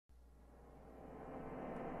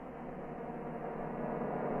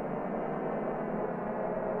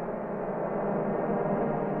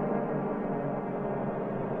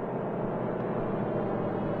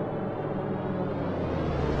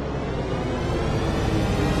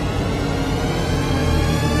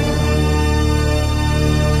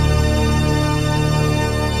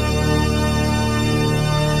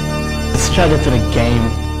straight into the game.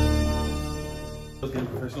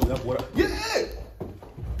 Yeah!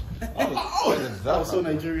 That was so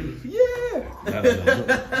Nigerian.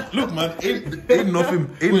 Yeah! Look, man, ain't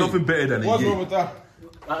nothing better than What's a wrong gay. with that?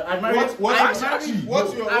 I married.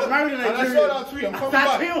 What's your? I married a And I Nigerian. saw that tweet. I'm coming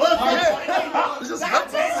back. It's just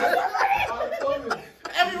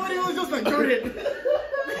everybody was just Nigerian.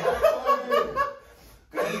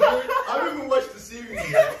 I didn't even watch the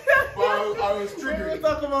series yet, but I was triggered.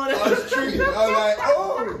 Talk about it. I was triggered. I was like,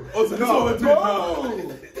 oh, So no.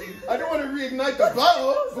 I don't want to reignite the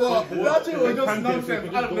battle, but That shit was just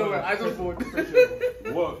nonsense. Out of nowhere, I just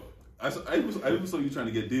voted. What? I even saw you trying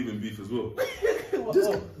to get Dave in beef as well.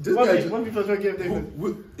 This guy. When we first gave David.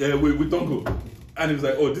 With Donko. And he was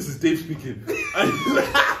like, oh, this is Dave speaking. And he's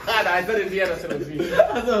like, I said it in the end. I said it was me.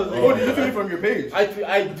 what did you tweet from your page?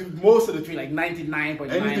 I do most of the tweet, like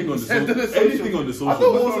 99.9%. anything on the social. I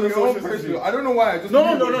thought it was on your own personal. I don't know why. I just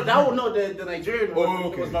No. That was no the Nigerian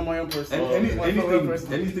one. Was my own personal.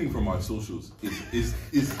 Anything from our socials is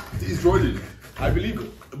Jordan. I believe it.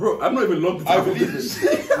 Bro, I'm not even logged into I believe it.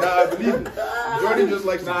 I believe it. Jordan just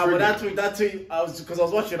likes to But trigger. that tweet, because I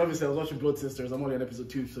was watching Blood Sisters. I'm only on episode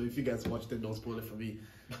 2, so if you guys watched it, don't spoil it for me.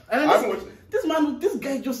 And I haven't watched it. this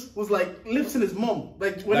guy just was like lipsing his mom.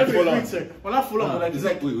 Like whenever he greets her, well not full on, but like he's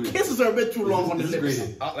like kisses her a bit too long on the lips.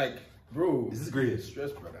 Like, bro, This is great.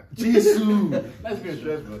 stress, brother. Jesus. Let's be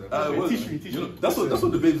Stress, brother. Teach me. You know, that's what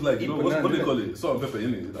the babes like. You know, what banana, they call it? Salt and pepper,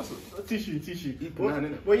 innit? That's what. Teach you. Eat banana,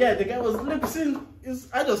 innit? But yeah, the guy was lip-syncing.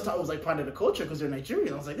 I just thought it was like part of the culture because they're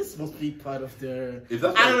Nigerian. I was like, this must be part of their. If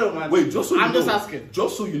that's I don't know, man. Wait, just so you I'm know, just asking.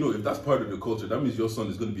 Just so you know, if that's part of the culture, that means your son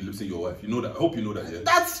is going to be lip-syncing your wife. You know that. I hope you know that, yeah.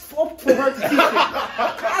 That's up to her to teach him.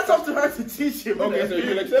 That's up to her to teach him. Okay, so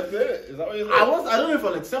you'll accept it? Is that what you're saying? I don't know if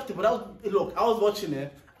I'll accept it, but I was watching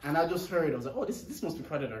it and I just heard. I was like, oh, this must be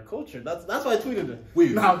part of our culture. That's why I tweeted it.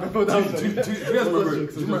 Wait, no, do you guys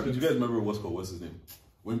remember what's his name?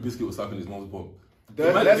 When Biscuit was slapping his mom's bum.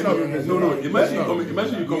 That's not Imagine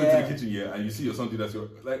you come into the kitchen, yeah, and you see your son do that. So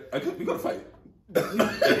you're like, we gotta fight.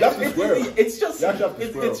 It's just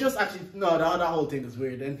It's just actually no. That whole thing is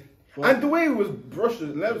weird. And the way it was brushed,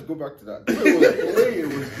 let's go back to that. The way it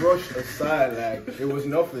was brushed aside, like it was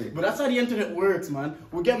nothing. But that's how the internet works, man.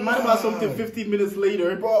 We get mad about something 15 minutes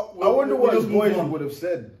later. But I wonder what his boys would have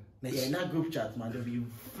said. Yeah, in that group chat, man, they'll be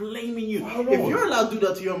flaming you. If you're allowed to do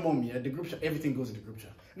that to your mom, yeah, the group chat, everything goes in the group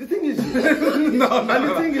chat. The thing is,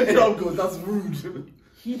 the thing is, it all goes. That's rude.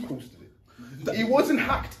 He posted it. He wasn't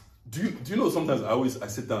hacked. Do you know sometimes I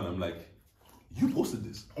sit down and I'm like, you posted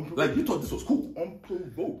this. Like you thought this was cool.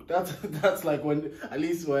 Unprovoked. That's like when at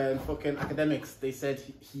least when fucking academics they said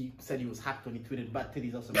he said he was hacked when he tweeted bad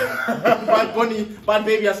titties or some bad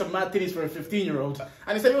baby has some mad titties for a 15-year-old,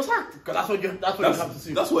 and he said he was hacked because that's what you have to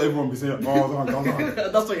see. That's what everyone be saying. Oh,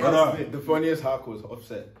 That's what you have to see. The funniest hack was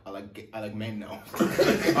Offset. I like men now.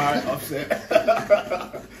 Alright, Offset.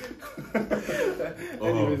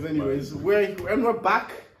 Anyways, we're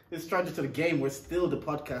back. It's Strategy to the Game. We're still the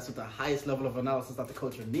podcast with the highest level of analysis that the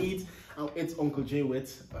culture needs. It's Uncle J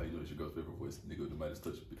with. You know, it's your girl's favorite voice. Nigga with the Midas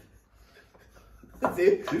touch. That's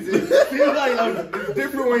it. It's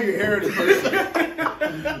Different when you hear it in person.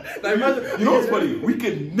 You know what's funny? We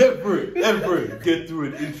can never, ever get through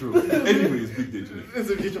an intro. Anyways, Big Deji. It's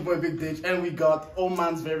a future boy, Big Deji. And we got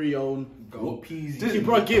OhMan's very own Opizzy. He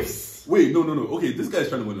brought gifts. Wait, no. Okay, this guy's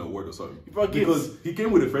trying to win an award or something. He brought gifts. Because he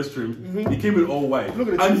came with a fresh trim. He came in all white. Look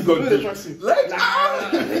at the and he got look at the gifts. tracksuit. Like,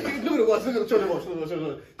 Look at the watch. Look at the watch. Look at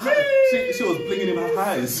the watch. She was blinging in her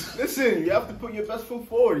eyes. Listen, you have to put your best foot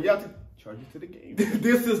forward. You have to charge it to the game.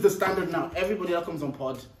 This is the standard now. Everybody that comes on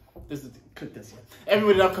pod, click this here.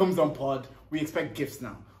 Everybody that comes on pod, we expect gifts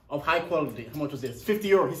now. Of high quality. How much was this?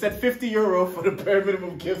 €50. He said €50 for the bare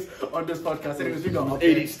minimum gifts on this podcast. Anyways, we got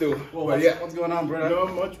 80 still. Well, But what's going on, brother?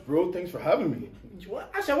 Not much, bro. Thanks for having me.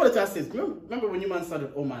 Actually, I wanted to ask this. Remember when you man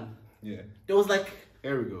started OhMan? Yeah. There was like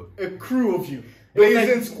There we go. a crew of you. It was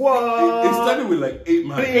Blazing like, Squad. It started with like 8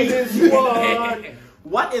 man. Blazing Squad.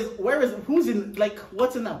 who's in, like,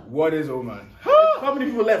 what's in that? What is OhMan? How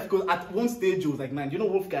many people left? Because at one stage it was like 9. You know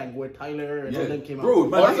Wolfgang, where Tyler and all them came out? Bro,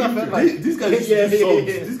 man, these guys used to do subs.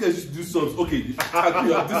 Yeah. These guys used to do subs. Okay, this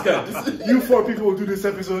guy. You 4 people will do this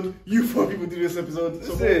episode. You 4 people do this episode.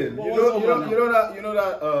 So Listen, you know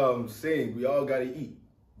that saying, we all gotta eat.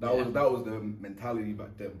 That was the mentality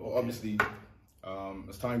back then. But obviously,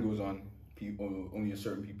 as time goes on, only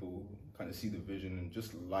certain people kind of see the vision and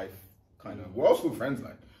just life kind of. We're also friends,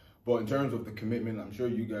 like. But in terms of the commitment, I'm sure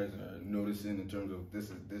you guys are noticing in terms of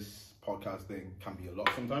this podcast thing can be a lot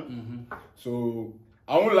sometimes. So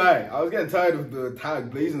I won't lie, I was getting tired of the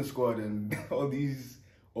tag Blazing Squad and all these,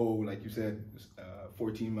 like you said,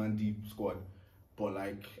 14-man deep squad. But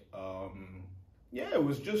like, yeah, it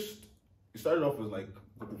was just, it started off as like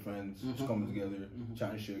a group of friends just coming together,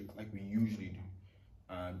 chatting shit like we usually do.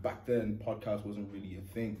 And back then, podcast wasn't really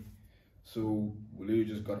a thing. So we literally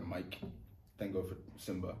just got a mic. Thank God for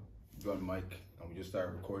Simba. We got a mic and we just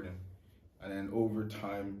started recording. And then over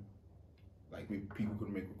time, like maybe people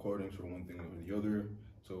couldn't make recordings for one thing or the other.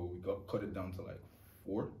 So we cut it down to like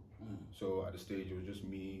 4. So at the stage, it was just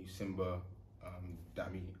me, Simba,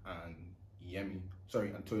 Dami, and Yemi.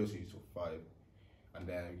 Sorry, and Toyosi, so 5. And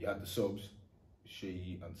then you had the subs,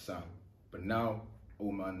 Shay and Sam. But now,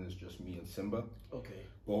 OhMan is just me and Simba. Okay.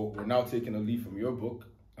 But we're now taking a leaf from your book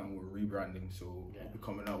and we're rebranding. So we'll be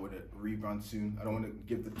coming out with a rebrand soon. I don't want to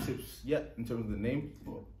give the tips yet in terms of the name.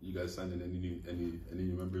 But You guys signed in any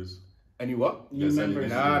new members? any what? New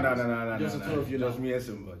members. Nah. Just the two of you Just now. me and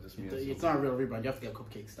Simba. Just me and Simba. It's not a real rebrand. You have to get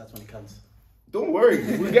cupcakes. That's when it counts. Don't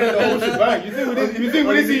worry, we get the whole shebang. You think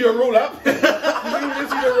we didn't see your roll up? You think we didn't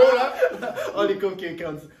see your roll up? All the cupcake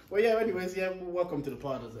counts. Well, yeah. Anyways, yeah. Welcome to the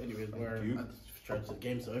pod. Anyways, we're you. at Charge to the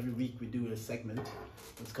Game. So every week we do a segment.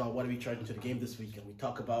 It's called "What Are We Charging to the Game This Week?" And we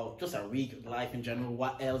talk about just our week, life in general,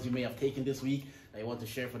 what else you may have taken this week that you want to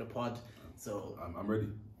share for the pod. So I'm ready.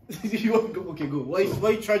 you want to go? Okay, good. Why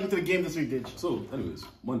are you charging to the game this week, Deji? So, anyways,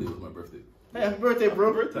 Monday was my birthday. Hey, happy birthday,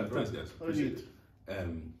 bro. Thanks, guys. How did you Appreciate it.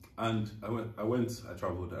 And I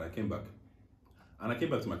traveled, and I came back. And I came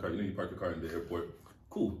back to my car. You know, you park your car in the airport.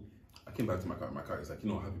 Cool. I came back to my car. My car is like,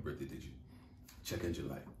 happy birthday, Deji. Check engine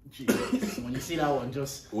light. Jeez. When you see that one, did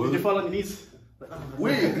Well, you fall on your knees?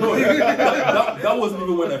 Wait, no, that wasn't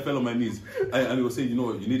even when I fell on my knees. And he was saying,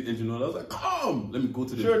 you need engine oil. I was like, come, let me go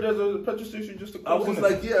to the... Sure, there's a petrol station just across. I was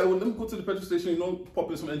like, yeah, well, let me go to the petrol station, pop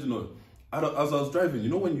in some engine oil. As I was driving,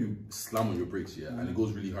 when you slam on your brakes, and it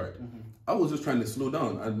goes really hard. I was just trying to slow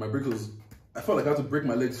down, and my brakes I felt like I had to break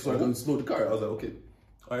my legs so I couldn't slow the car. I was like, okay,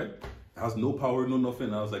 all right. It has no power, no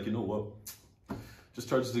nothing. I was like, you know what? Just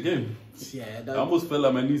charge the game. Yeah. I almost fell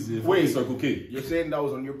on my knees. Wait, Circle K. You're saying that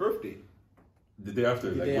was on your birthday? The day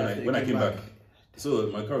after, when I came back. So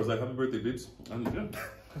my car was like, happy birthday, babes. And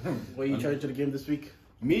yeah. What are you charging to the game this week?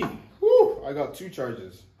 Me? Woo! I got 2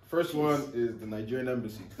 charges. First one is the Nigerian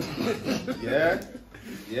embassy.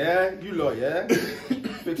 Yeah, you lot, yeah?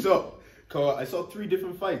 Fix up. Cause I saw 3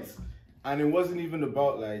 different fights. And it wasn't even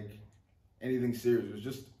about like anything serious. It was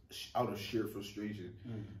just out of sheer frustration.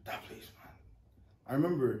 That place, man. I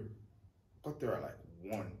remember, got there at like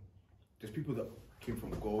 1. There's people that came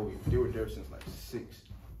from Galway. They were there since like 6.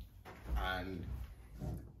 And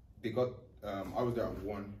they got, I was there at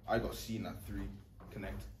 1. I got seen at 3,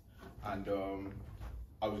 connect. And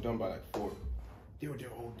I was done by like 4. They were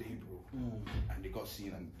there all day, bro. And they got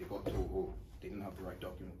seen and they got told, they didn't have the right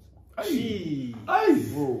documents. Gee.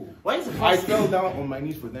 Bro. Why is the I process? fell down on my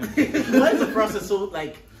knees for them. Why is the process so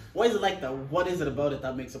like? Why is it like that? What is it about it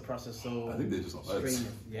that makes the process so? I think they're just on strenuous?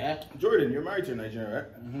 Yeah. Jordan, you're married to a Nigerian,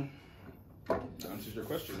 right? That answers your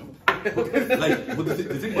question, no? But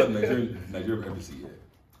the thing about Nigerian embassy,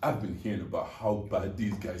 I've been hearing about how bad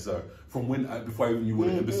these guys are from before I even knew what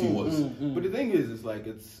an embassy was. But the thing is,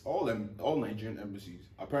 it's all Nigerian embassies.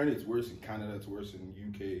 Apparently, it's worse in Canada. It's worse in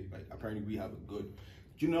UK. Like apparently, we have it good.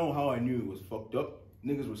 Do you know how I knew it was fucked up?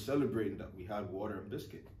 Niggas were celebrating that we had water and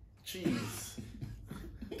biscuit. Jeez.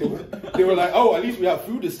 They were like, oh, at least we have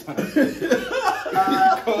food this time.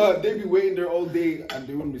 They'd be waiting there all day and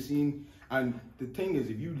they wouldn't be seen. And the thing is,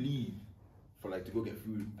 if you leave for like to go get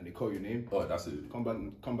food and they call your name, Oh, that's it. come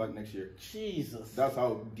back next year. Jesus. That's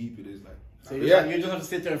how deep it is. Like, So you just have to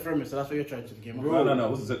sit there and firm it. So that's what you're trying to the game. No.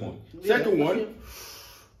 What's the second one?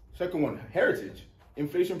 Second one, heritage,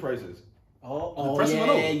 inflation prices. Oh, prices went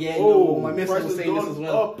up. yeah. Oh, No, my missus was saying this as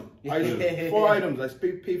well. Up. 4 items. I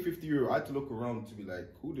paid €50. I had to look around to be like,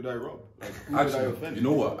 who did I rob? Like, who did I Actually, offend? you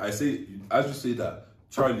know what? I just say that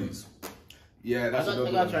Charlie's. Yeah, I that's got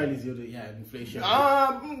another one. Charlie's the other, inflation.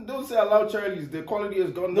 Don't say allow Charlie's. The quality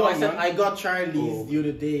has gone No, down. I said man. I got Charlie's the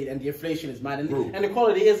other day, and the inflation is mad, Bro. and the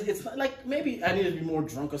quality it's not, like maybe I need to be more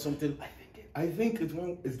drunk or something. I think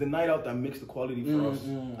it's the night out that makes the quality for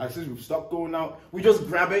us. Since we've stopped going out, We just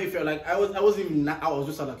grab it if you're like I wasn't even I was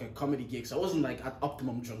just at like a comedy gig, so I wasn't like at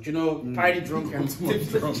optimum drunk, party drunk and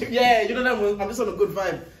drunk. Yeah, I'm just on a good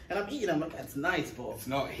vibe and I'm eating. I'm like, that's nice, but it's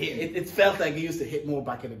not hitting. it felt like it used to hit more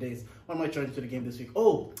back in the days. What am I charging to the game this week?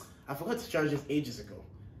 Oh, I forgot to charge this ages ago,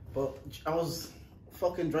 but I was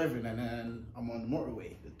fucking driving and then I'm on the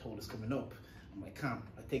motorway. The toll is coming up. I'm like, calm.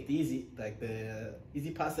 I take the easy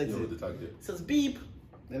pass exit. Yo, the tag there. It says beep,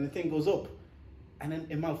 then the thing goes up, and then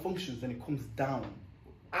it malfunctions, then it comes down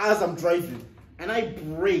as I'm driving, and I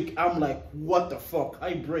brake. I'm like, what the fuck?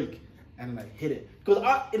 I brake, and then I hit it. Because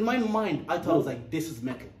in my mind, I thought I was like, this is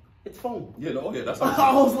metal. It's foam. Yeah, no, okay, that's I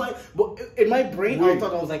how was like, but in my brain, I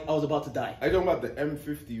thought I was about to die. I talking about the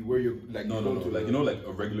M50 where you're like no, like like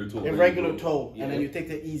a regular toe. A regular toe, and then you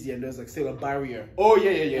take it easy, and there's like still a barrier. Oh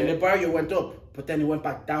yeah. And the barrier went up, but then it went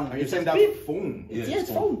back down. Are you saying that foam?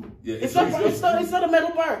 It's foam. Yeah, it's not a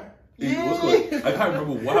metal bar. Yeah. What's good? I can't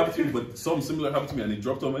remember what happened to me, but something similar happened to me, and it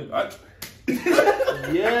dropped on me.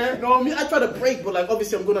 Yeah. No, I mean I try to brake, but like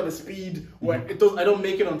obviously I'm going at a speed where I don't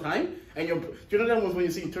make it on time. And do you know that ones when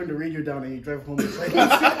you turn the radio down and you drive home? It's like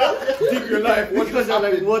deep your life. Because you're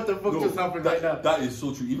like, what the fuck just happened right now? That is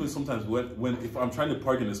so true. Even sometimes when if I'm trying to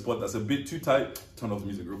park in a spot that's a bit too tight, turn off the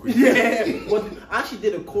music real quick. Yeah. Well, I actually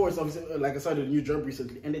did a course. Obviously, like I started a new job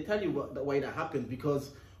recently, and they tell you why that happens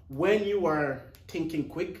because when you are thinking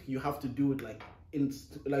quick, you have to do it like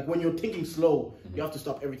when you're thinking slow, you have to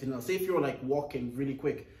stop everything else. Say if you're like walking really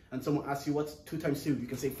quick and someone asks you what's 2 times 2, you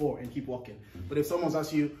can say 4 and keep walking. But if someone's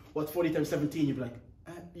asks you what's 40 times 17, you'll be like,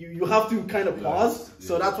 you have to kind of pause. Yeah.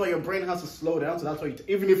 So that's why your brain has to slow down. So that's why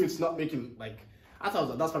even if it's not making like, I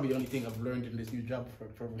thought that's probably the only thing I've learned in this new job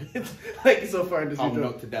for like so far in this new job.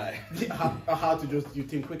 Not to die. How to just you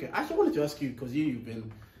think quicker. I actually wanted to ask you because you've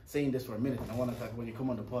been saying this for a minute. And I want to talk when you come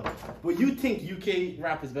on the pod. But you think UK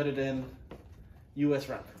rap is better than US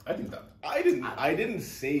rap? I think that. I didn't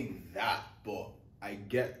say that, but I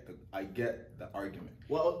get the argument.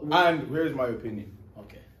 Well, and here's my opinion.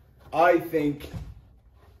 Okay. I think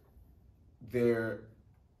the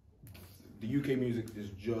UK music is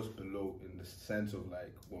just below in the sense of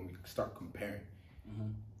like when we start comparing.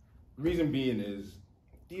 Reason being is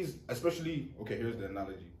these, especially here's the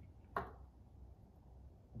analogy.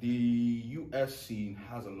 The US scene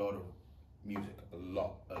has a lot of music, a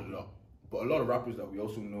lot. But a lot of rappers that we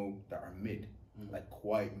also know that are mid, like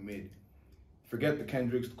quite mid. Forget the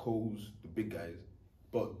Kendricks, the Coles, the big guys,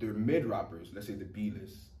 but they're mid rappers. Let's say the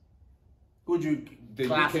B-list. Who would you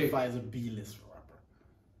classify as a B-list rapper?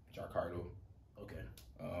 Giancarlo. Okay.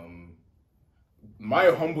 My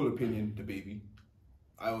humble opinion, the Baby.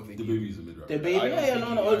 I don't think the Baby's a mid rapper. The Baby,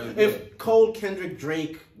 no. If Cole, Kendrick,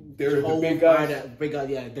 Drake, they're the big guys.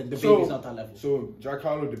 Then the Baby's not that level. So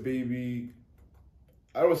Giancarlo, the Baby.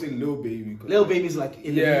 I don't want to say Lil Baby. Lil Baby's like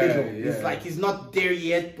in the middle. Yeah. It's like he's not there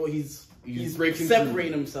yet, but he's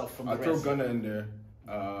separating himself from the rest. I'll throw Gunna in there.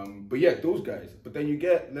 But yeah, those guys. But then you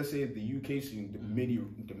get, let's say, the UK scene,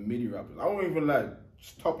 the midi rappers. I won't even lie,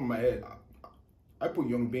 just top of my head, I put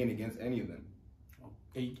Young Bane against any of them.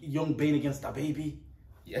 Young Bane against Da Baby?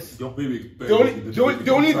 Yes. Young Baby.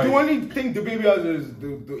 The only thing the Baby has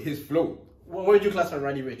is his flow. Well, where do you classify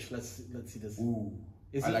Roddy Ricch? Let's see this. Ooh.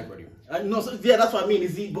 I like Roddy Ricch. No, that's what I mean.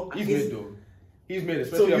 Is he? He's mid though. He's mid,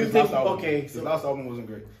 especially his last album. His last album wasn't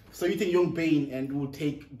great. So you think Young Bane will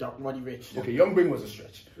take Roddy Ricch? Okay, Young Bane was a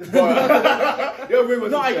stretch. Young Bane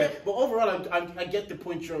was a stretch. But overall, I get the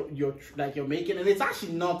point you're making, and it's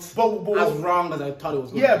actually not as wrong as I thought it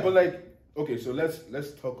was. Yeah, but like, okay, so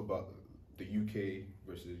let's talk about the UK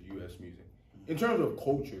versus US music. In terms of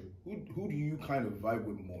culture, who do you kind of vibe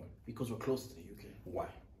with more? Because we're close to the UK. Why?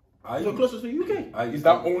 We're closer to the UK. Is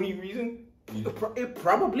that only reason?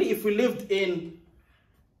 Probably if we lived in,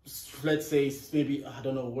 let's say, maybe, I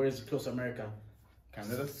don't know, where's close to America?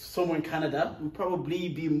 Canada? Somewhere in Canada, would probably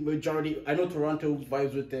be majority. I know Toronto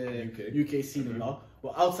vibes with the UK scene a lot,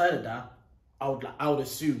 but outside of that, I would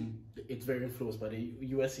assume it's very influenced by the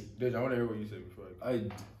US scene. Deji, I want to hear what you said before.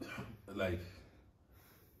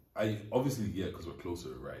 I obviously, because we're closer,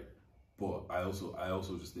 right? But I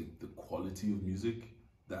also just think the quality of music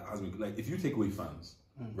that has been, like, if you take away fans,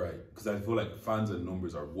 right? Because I feel like fans and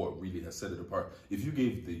numbers are what really has set it apart. If you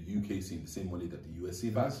gave the UK scene the same money that the US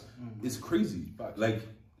scene has, it's crazy. Like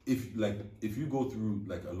if you go through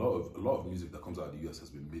like a lot of music that comes out of the US has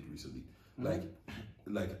been made recently.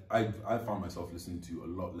 Like I found myself listening to a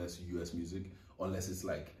lot less US music unless it's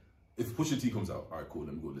like, if Pusha T comes out, alright, cool,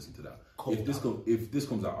 let me go listen to that. If this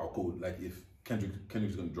comes out, I'll go. Like if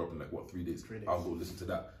Kendrick's gonna drop in like 3 days, I'll go listen to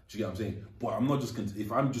that. Do you get what I'm saying? But I'm not just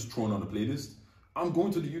if I'm just throwing on a playlist, I'm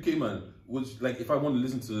going to the UK, man. Which, like, if I want to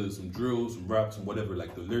listen to some drill, some rap, some whatever,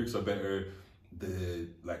 like the lyrics are better.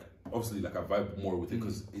 Obviously, like I vibe more with it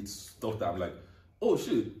because it's stuff that I'm like, oh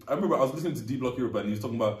shit. I remember I was listening to D Block Europe and he was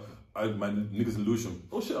talking about my niggas in Lewisham.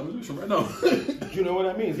 Oh shit, I'm in Lewisham right now. You know what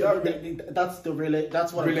I mean? That's what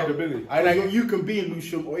relatability. Like you can be in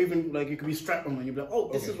Lewisham or even like you can be Stratton and you'll be like, oh,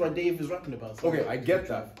 this is what Dave is rapping about. So okay, I get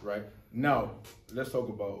that, right? Now let's talk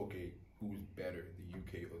about who's better, the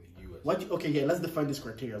UK or the US? Let's define these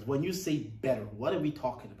criteria. When you say better, what are we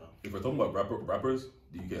talking about? If we're talking about rappers,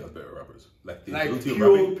 the UK has better rappers. Like the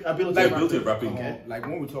ability ability of rapping. Okay. Like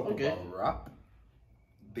when we talk about rap,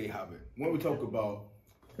 they have it. When we talk about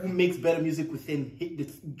who makes better music within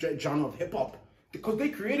the genre of hip hop, because they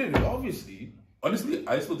created it, obviously. Honestly,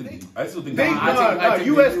 I still think. I think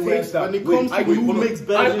US takes that. When it comes to who makes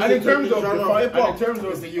better music, and in terms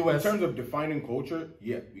of the US. In terms of defining culture,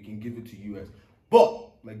 yeah, we can give it to US. But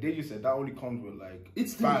like Deji said, that only comes with like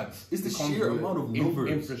fans. It's the sheer amount of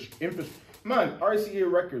numbers. Man,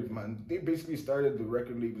 RCA Records, man, they basically started the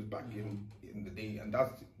record labels back in the day, and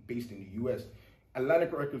that's based in the US.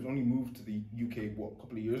 Atlantic Records only moved to the UK a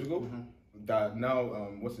couple of years ago. That now,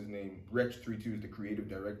 what's his name? Wretch32 is the creative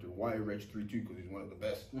director. Why Wretch32? Because he's one of the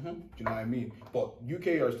best. Do you know what I mean? But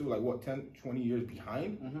UK are still like what 10, 20 years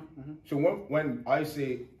behind. So when I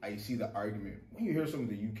say I see the argument, when you hear some of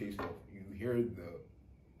the UK stuff, you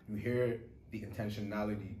hear the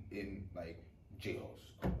intentionality in like J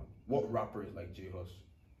Hus. What rapper is like J Hus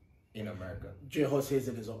in America? J Hus says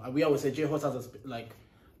it as well. We always say J Hus has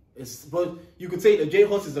but you could say that J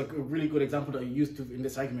Hus is a really good example that you used to in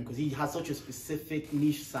this argument because he has such a specific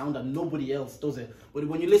niche sound that nobody else does it. But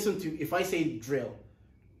when you listen to, if I say drill,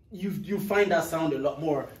 you find that sound a lot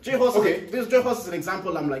more. J Hus, this J Hus is an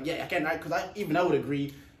example. I'm like, yeah, I can't, because I would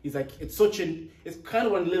agree. He's like, it's kind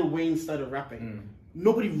of when Lil Wayne started rapping.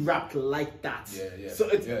 Nobody rapped like that. So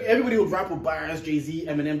everybody would rap with bars, Jay-Z,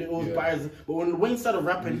 Eminem, they all bars. But when Wayne started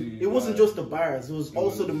rapping, it wasn't just the bars. It was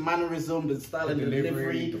also the mannerism, the style and the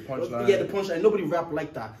delivery. The punchline. Yeah, the punchline. Nobody rapped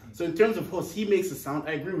like that. So in terms of Hus, he makes a sound.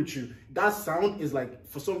 I agree with you. That sound is like,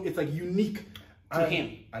 it's like unique to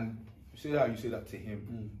him. And you say that to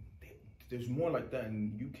him. There's more like that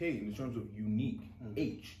in UK in terms of unique.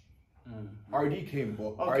 H. RD came,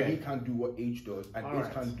 but RD can't do what H does, and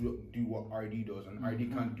H can't do what RD does, and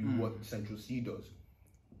RD can't do what Central C does.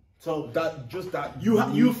 So that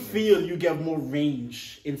you feel you get more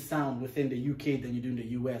range in sound within the UK than you do in the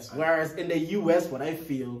US. Whereas in the US, what I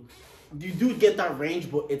feel, you do get that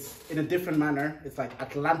range, but it's in a different manner. It's like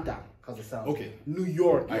Atlanta has a sound. New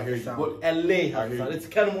York has a sound. LA has a sound. It's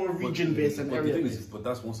kind of more region based and area based. But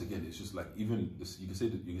that's once again, it's just like even this, you can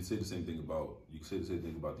say the same thing about the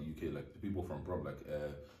UK. Like the people from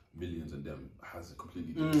Millions and them has a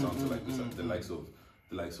completely different sound to like the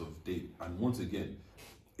likes of Dave. And once again,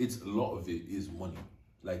 it's a lot of it is money.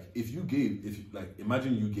 Like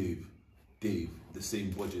imagine you gave Dave the same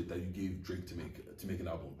budget that you gave Drake to make an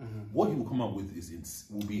album. What he will come out with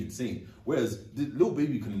will be insane. Whereas the Lil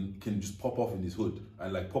Baby can just pop off in his hood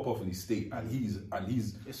and like pop off in his state, and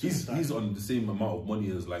he's on the same amount of money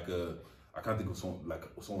as like I can't think of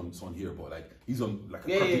someone here, but like he's on like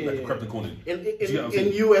a Krypton Conan.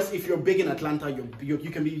 In US, if you're big in Atlanta, you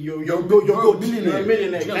can be you're a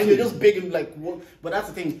millionaire, and you're just big in like what? But that's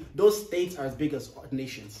the thing; those states are as big as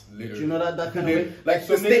nations. Literally. Do you know that kind of way? Like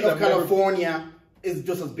the state of California is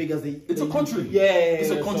just as big as It's a country.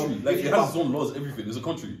 It's a country. Like it has its own laws, everything. It's a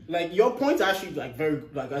country. Like your point's actually like very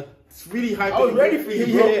it's really high. I was ready for you,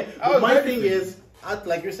 bro. But my thing is,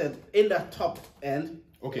 like you said, in that top end.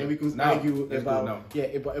 Okay, we can argue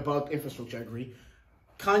about infrastructure. I agree.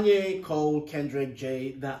 Kanye, Cole, Kendrick,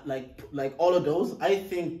 Jay, that like all of those. I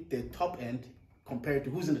think the top end compared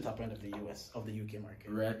to who's in the top end of the UK market.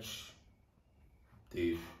 Wretch,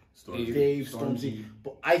 Dave, Stormzy.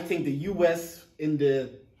 But I think the US in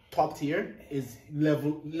the top tier is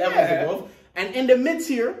levels above, and in the mid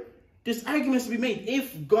tier, there's arguments to be made.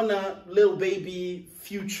 If Gunna, Lil Baby,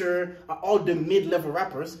 Future are all the mid-level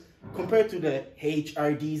rappers. Compared to the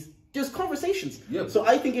HRDs, there's conversations. So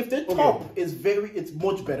I think if the top is it's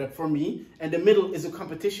much better for me, and the middle is a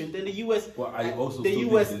competition, then the US. But I also the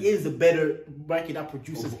US is a better market that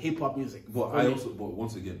produces hip hop music. But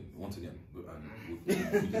once again, I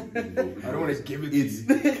don't want to give it to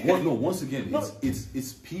you. Once again,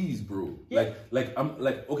 it's peas, bro. Yeah.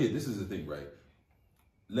 Okay, this is the thing, right?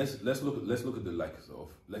 Let's look at the likes of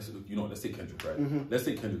let's take Kendrick, right? Let's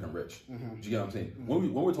take Kendrick and Rich. Do you get what I'm saying?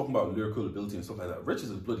 When we're talking about lyrical ability and stuff like that, Rich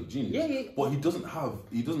is a bloody genius. But he doesn't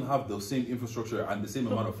have the same infrastructure and the same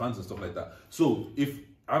amount of fans and stuff like that. So if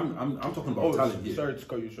I'm talking about talent here. Sorry to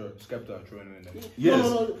cut you short. Skepta throwing in there. Yes.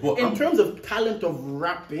 No. In terms of talent of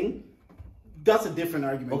rapping, that's a different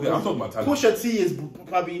argument. Okay, I'm talking about talent. Pusha T is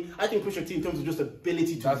probably, I think Pusha T in terms of just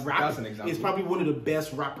ability to rap, that's an example. Is probably one of the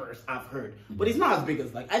best rappers I've heard. But he's not as big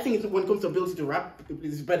as I think when it comes to ability to rap,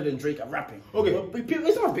 he's better than Drake at rapping. Okay, but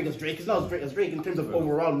it's not as big as Drake. It's not as big as Drake in terms of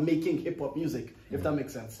overall making hip hop music, if that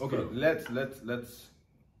makes sense. Okay, let's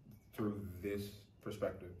through this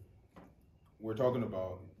perspective. We're talking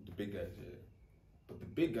about the big guys here, but the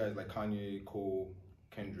big guys like Kanye, Cole,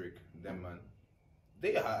 Kendrick, them man,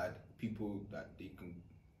 they had people that they can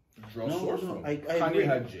draw source from. I Kanye agree.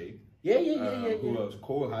 had Jay, Yeah. Who else?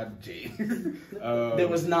 Cole had Jay. There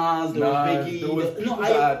was Nas, there was Biggie. There was people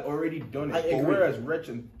that had already done it. But whereas Wretch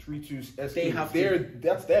and 3-2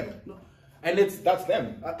 that's them. No. And that's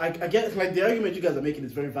them. I get like the argument you guys are making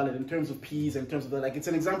is very valid in terms of P's, in terms of that. Like it's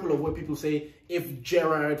an example of where people say if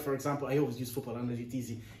Gerrard, for example, I always use football analogy, it's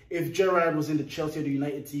easy. If Gerrard was in the Chelsea or the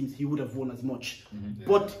United teams, he would have won as much.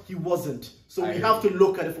 Mm-hmm. But he wasn't. So we have to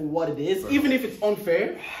look at it for what it is, even if it's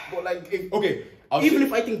unfair. But like,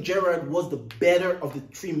 if I think Gerrard was the better of the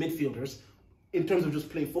three midfielders in terms of just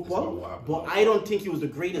playing football, but I don't think he was the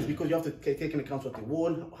greatest because you have to take into account what they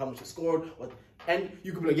won, how much they scored, and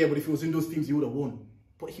you could be like, yeah, but if he was in those teams, he would have won.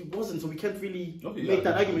 But he wasn't, so we can't really make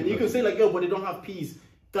that argument. You can say like, yo, but they don't have P's.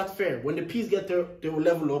 That's fair. When the P's get there, they will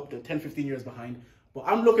level up. They're 10, 15 years behind. But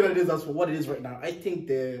I'm looking at this as for what it is right now. I think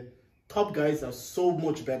the top guys are so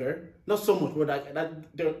much better. Not so much, but I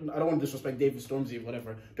don't want to disrespect David Stormzy or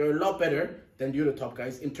whatever. They're a lot better than the other top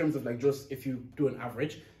guys in terms of like just if you do an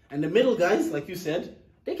average. And the middle guys, like you said,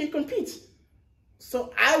 they can compete.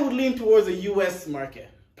 So I would lean towards a US market,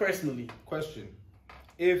 personally. Question.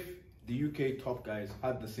 If the UK top guys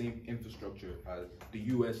had the same infrastructure as the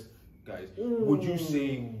US guys, would you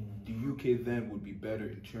say the UK then would be better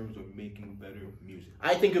in terms of making better music?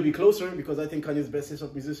 I think it'll be closer because I think Kanye's the best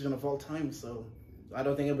hip-hop musician of all time. So I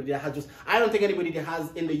don't think anybody that has I don't think anybody that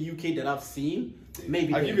has in the UK that I've seen.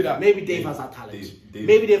 Maybe Dave. Give you that. Maybe Dave has that talent.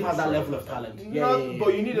 Maybe Dave has that level of talent.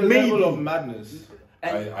 But you need a level of madness.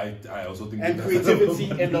 I also think and creativity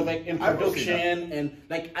and like in production and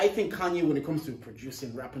like I think Kanye when it comes to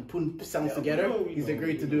producing, rapping, putting sounds together, he's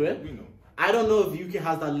great to do it. I don't know if UK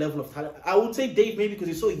has that level of talent. I would say Dave maybe because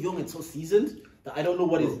he's so young and so seasoned that I don't know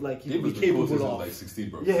what is like he'd be capable of. Like 16,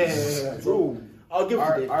 bro. Yeah. Bro, I'll give it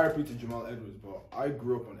to Dave. RIP to Jamal Edwards, but I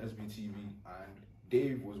grew up on SBTV and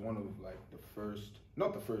Dave was one of like the first,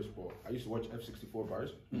 not the first, but I used to watch F64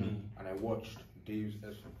 bars and I watched Dave's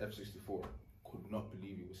F64. Could not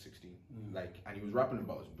believe he was 16. Like, and he was rapping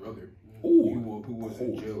about his brother who was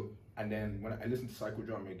in jail. And then when I listened to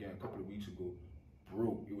Psychodrama again a couple of weeks ago,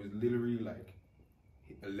 bro, it was literally like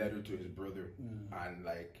a letter to his brother. And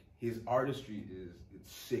like his artistry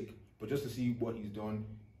it's sick. But just to see what he's done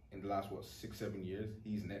in the last 6-7 years,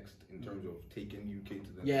 he's next in terms of taking UK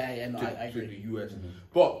to the I agree. To the US.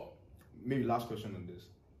 But maybe last question on this.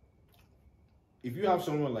 If you have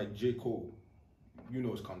someone like J. Cole, you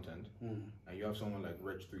know his content, and you have someone like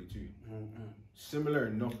Reg 3-2, similar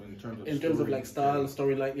enough in terms of like style,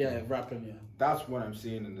 story, like rapping, That's what I'm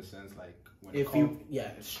saying in the sense like when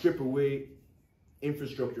strip away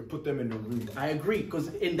infrastructure, put them in the room. I agree because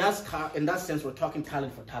in that sense we're talking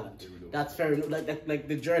talent for talent. That's fair enough. Like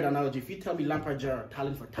the Jared analogy. If you tell me Lampard, Gerrard,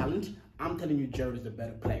 talent for talent, I'm telling you Jared is the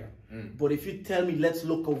better player. But if you tell me let's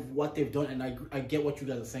look at what they've done, and I get what you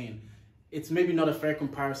guys are saying. It's maybe not a fair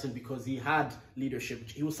comparison because he had leadership.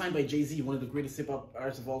 He was signed by Jay-Z, one of the greatest hip-hop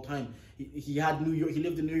artists of all time. He had New York. He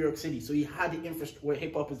lived in New York City, so he had the infrastructure where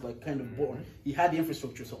hip-hop is like kind of born. He had the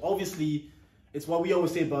infrastructure. So obviously, it's what we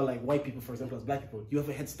always say about like white people, for example, as black people. You have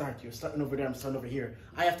a head start. You're starting over there. I'm starting over here.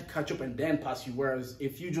 I have to catch up and then pass you. Whereas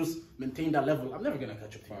if you just maintain that level, I'm never gonna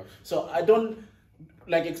catch up to you. So I don't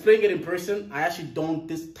like explaining it in person. I actually don't.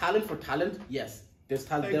 This talent for talent, yes. There's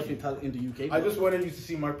definitely talent in the UK. I just wanted you to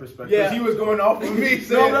see my perspective. Yeah. He was going off with me.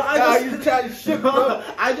 Saying,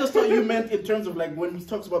 I just thought you meant in terms of like when he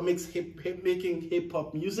talks about making hip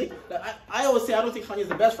hop music. Like, I always say I don't think Kanye is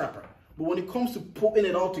the best rapper. But when it comes to putting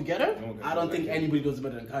it all together, I don't think anybody does it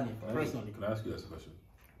better than Kanye, personally. Can I ask you guys a question?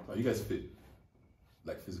 Are you guys fit?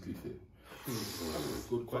 Like physically fit?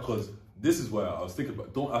 Good question. Because this is why I was thinking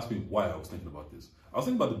about, don't ask me why I was thinking about this. I was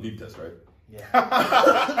thinking about the bleep test, right? Yeah.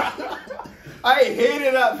 I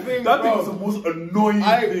hated that thing. That thing was the most annoying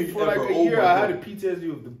thing for ever. Like a year, I had a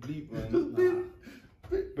PTSD of the bleep, man.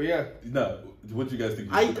 But yeah. Nah, what do you guys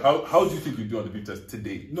think? How do you think you do on the bleep test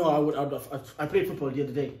today? No, I played football the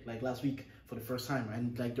other day, like last week, for the first time,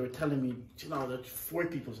 and like they were telling me, there's 4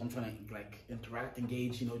 people, so I'm trying to like interact,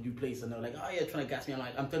 engage, do plays, and they're like, oh yeah, trying to gas me.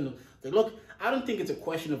 I'm telling them, like, look, I don't think it's a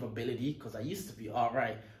question of ability, because I used to be all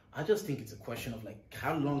right. I just think it's a question of like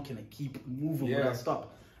how long can I keep moving without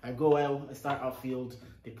stop. I go out, I start outfield,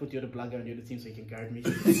 they put the other black guy on the other team so he can guard me.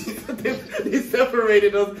 they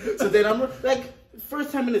separated us. So then I'm like,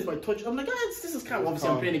 first 10 minutes by touch, I'm like, this is kind of obviously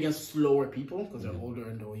I'm playing against slower people because they're older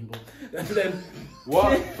and knowing. And then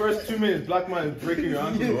first 2 minutes, black man breaking your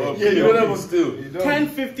ankle. Still.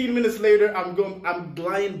 10-15 minutes later, I'm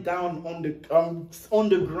lying down on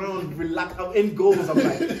the ground, relaxed, I'm in goals. I'm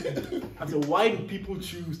like, I said, why do people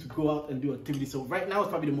choose to go out and do activity? So right now it's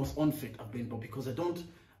probably the most unfit I've been, but because I don't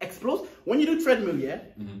explode. When you do treadmill,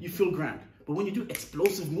 you feel grand. But when you do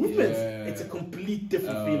explosive movements, it's a complete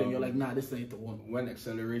different feeling. You're like, nah, this ain't the one. When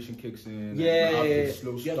acceleration kicks in,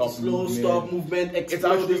 slow stop movement. It's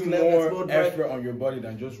actually more effort on your body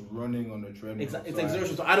than just running on the treadmill. It's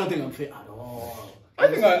exertion. So I don't think I'm fit at all. I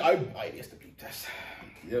think I guess the bleep test.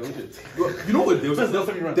 Yeah, we should. You know what? There was always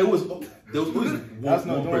one person.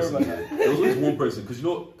 There was always one person, because you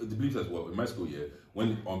know the bleep test. Well, in my school,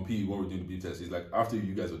 when on PE, when we're doing the bleep test, it's like after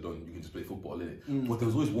you guys are done, you can just play football, innit? But there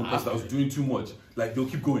was always one person that was doing too much. Like they'll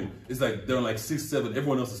keep going. It's like they're on like 6, 7.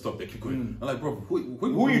 Everyone else has stopped. They keep going. I'm like, bro,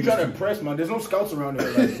 who are you trying to impress, man? There's no scouts around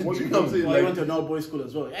here. Like, what you know? I went to an all-boys school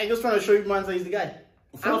as well. Hey, just trying to show you, man, that he's the guy.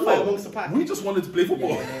 I'm five amongst the pack. We just wanted to play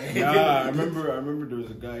football. I remember there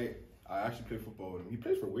was a guy. I actually played football with him. He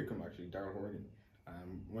plays for Wickham, actually, Darren Horgan.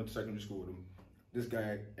 Went to secondary school with him. This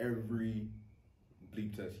guy, every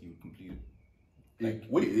bleep test he would complete. Like,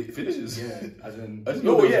 wait, it finishes? Yeah, as in.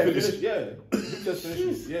 Finishes. Yeah, bleep test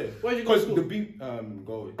finishes. Yeah. Where'd you go to school? The beep,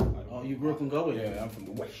 Galway. Oh, you grew up in Galway? Yeah, I'm from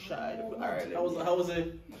the west side of Ireland. How was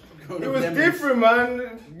it? It was different,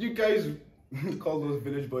 man. You guys called those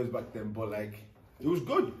village boys back then, but like, it was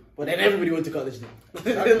good. But then everybody went to college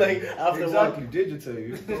then. Like after exactly, digital,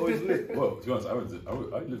 you always lit. Well, to be honest, I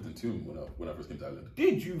lived in Toon when I first came to Ireland.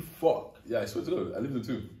 Did you fuck? Yeah, I swear to God, I lived in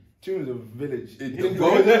Toon. Toon is a village.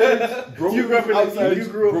 Bro, you grew up in outside. You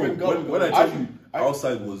grew up in Galway. When I tell you,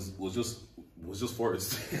 outside was just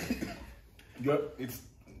forest. There's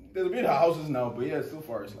a bit of houses now, but yeah, it's still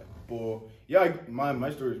forest. Like, but yeah,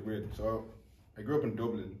 my story is weird. So I grew up in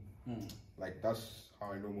Dublin. Like that's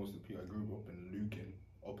how I know most of the people. I grew up in Lucan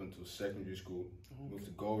up until secondary school. Moved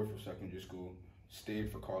to Galway for secondary school.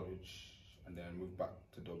 Stayed for college, and then moved back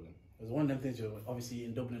to Dublin. It was one of them things. Obviously,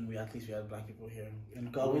 in Dublin, we had black people here. In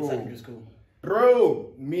Galway secondary school.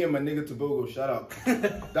 Bro, me and my nigga Tobago, shout out.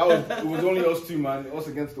 It was only us two, man. Us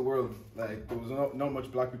against the world. Like there was not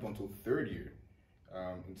much black people until third year,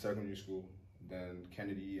 in secondary school. Then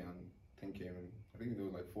Kennedy and Tim came in. I think there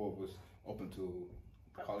was like 4 of us up until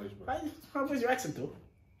college. How was your accent though?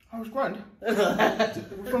 I was grand.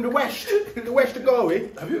 From the west of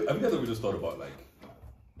Galway. Have you guys ever just thought about like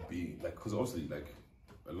being like, because obviously like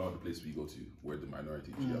a lot of the places we go to where the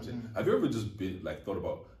minority, have you ever just been like thought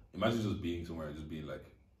about, imagine just being somewhere and just being like,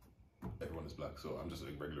 everyone is black, so I'm just a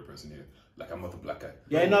regular person here. Like I'm not the black guy.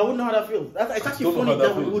 Yeah, no, I wouldn't know how that feels. It's actually funny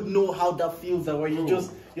that we would know how that feels. That where you're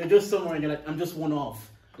just somewhere and you're like, I'm just one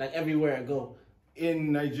off. Like everywhere I go.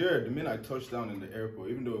 In Nigeria, the minute I touched down in the airport,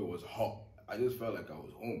 even though it was hot, I just felt like I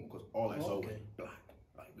was home because all I saw was black.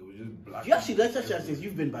 Like it was just black. You actually, that's actually since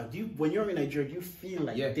you've been back. When you're in Nigeria, do you feel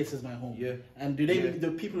like this is my home? Yeah. And do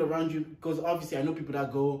the people around you? Because obviously, I know people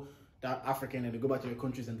that African and they go back to their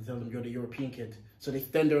countries and they tell them you're the European kid. So they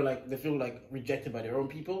feel like rejected by their own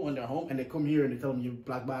people when they're home, and they come here and they tell them you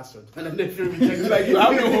black bastard, and then they feel rejected. Like you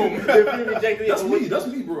have no home. They feel rejected. That's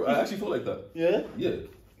me, bro. I actually feel like that. Yeah. Yeah.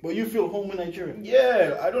 But you feel home in Nigeria?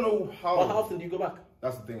 Yeah, I don't know how. But how often do you go back?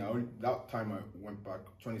 That's the thing. That time I went back,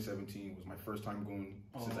 2017 was my first time going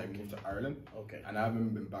since I moved to Ireland. Okay. And I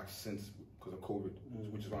haven't been back since because of COVID,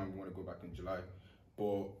 which is why I'm going to go back in July.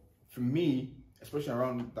 But for me, especially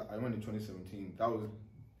around I went in 2017. That was,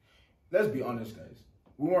 let's be honest, guys.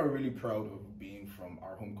 We weren't really proud of being from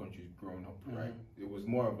our home countries growing up, right? It was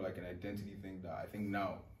more of like an identity thing that I think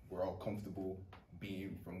now we're all comfortable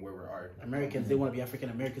being from where we are. Americans, they want to be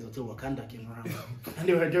African Americans until Wakanda came around. And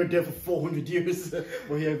they were there for 400 years.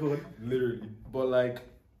 Well, here going. Literally. But like,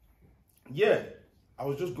 yeah, I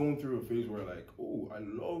was just going through a phase where like, oh, I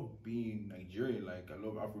love being Nigerian. Like, I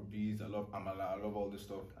love Afrobeats, I love Amala, I love all this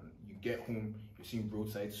stuff. And you get home, you're seeing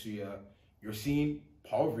roadside suya, you're seeing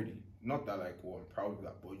poverty. Not that like, oh, I'm proud of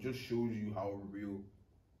that, but it just shows you how real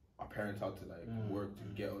our parents had to like work to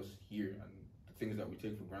get us here and the things that we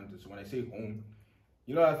take for granted. So when I say home,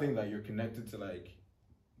 you know, I think that you're connected to like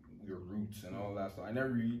your roots and all that. So I never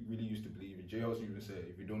really used to believe it. J. also even said,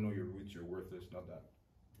 if you don't know your roots, you're worthless. Not that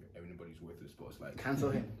everybody's worthless, but it's like cancel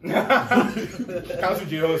him. Cancel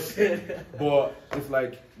J. But it's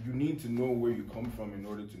like you need to know where you come from in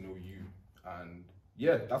order to know you. And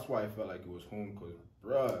yeah, that's why I felt like it was home. Because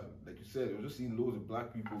bruh, like you said, I was just seeing loads of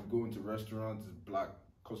black people going to restaurants, black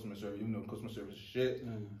customer service, even though customer service is shit.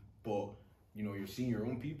 But you know, you're seeing your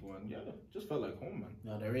own people, and yeah, it just felt like home, man.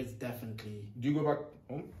 No, there is definitely. Do you go back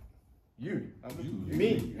home? You.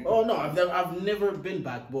 Me? Oh no, I've never been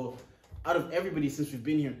back. But out of everybody since we've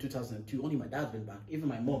been here in 2002, only my dad's been back. Even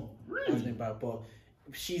my mom has been back. But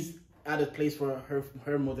she's at a place where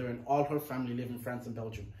her mother and all her family live in France and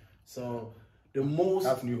Belgium. So the most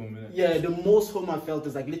that's new home, innit? Yeah, the most home I felt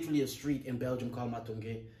is like literally a street in Belgium called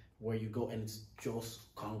Matonge. where you go and it's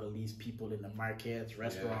just Congolese people in the markets,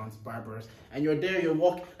 restaurants, barbers, and you're there,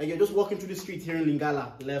 you're just walking through the street here in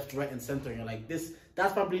Lingala, left, right, and center. And you're like,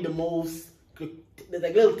 that's probably the most, like,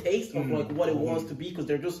 little taste of like what it was to be, because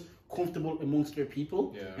they're just comfortable amongst their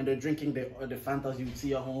people, and they're drinking the Fantas you would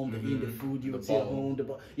see at home, they're eating the food you would see at home.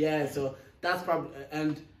 So that's probably,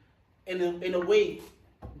 and in a way,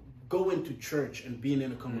 going to church and being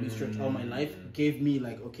in a Congolese church all my life gave me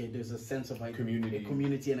like, okay, there's a sense of like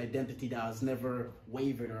community and identity that has never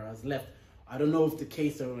wavered or has left. I don't know if the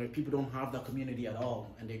case or like people don't have that community at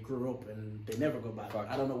all and they grew up and they never go back.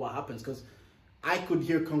 I don't know what happens, because I could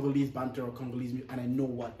hear Congolese banter or Congolese music and I know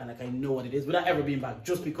what it is without ever being back,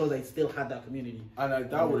 just because I still had that community. And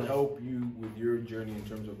that would help you with your journey in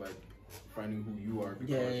terms of like finding who you are,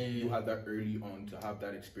 because you had that early on to have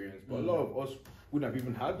that experience. But a lot of us wouldn't have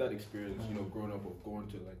even had that experience, you know, growing up of going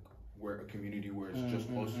to like where a community where it's just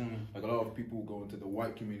us. Like a lot of people go into the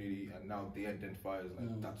white community and now they identify as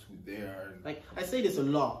like that's who they are. Like I say this a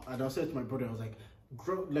lot, and I'll say it to my brother. I was like,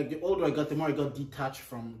 the older I got, the more I got detached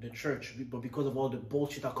from the church, but because of all the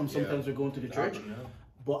bullshit that comes sometimes we're going to the church.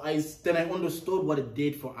 But then I understood what it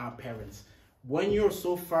did for our parents. When you're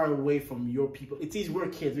so far away from your people, it's easy, we're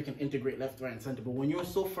kids, we can integrate left, right, and center. But when you're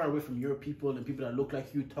so far away from your people and people that look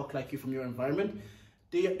like you, talk like you, from your environment,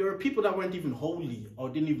 there are people that weren't even holy or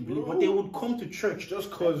didn't even believe, but they would come to church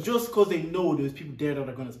just cause they know there's people there that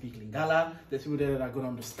are going to speak Lingala, there's people there that are going to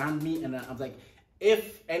understand me. And I was like,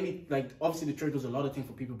 if any, like, obviously the church does a lot of things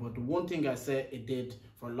for people, but the one thing I said it did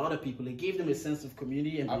for a lot of people, it gave them a sense of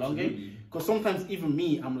community and belonging. Because sometimes even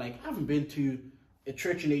me, I'm like, I haven't been to a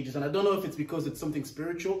church in ages, and I don't know if it's because it's something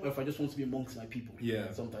spiritual or if I just want to be amongst my people.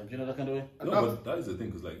 Sometimes, you know, that kind of way. No, but that is the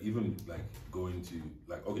thing, because like even like going to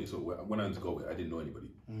like, okay, so when I went to Galway, I didn't know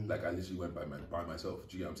anybody. Like I literally went by myself.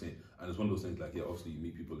 Do you get what I'm saying? And it's one of those things like, yeah, obviously you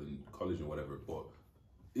meet people in college and whatever, but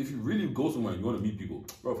if you really go somewhere and you want to meet people,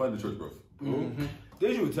 bro, find the church, bro.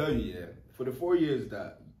 Deji will tell you, for the 4 years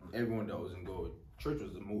that everyone that was in Galway, church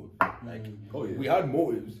was the motive. Like, we had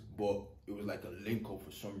motives, but it was like a link up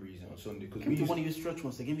for some reason on Sunday. Because we want to use church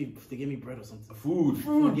once. They gave me bread or something.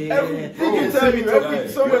 Food. Yeah. Every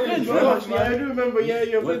summer. I do remember.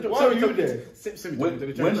 Why were you there?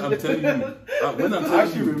 When I'm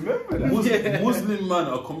telling you, remember that. Muslim men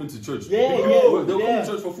are coming to church. They'll come to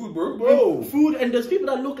church for food, bro. Food, and there's people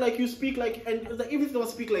that look like you, speak like, and like, even if they don't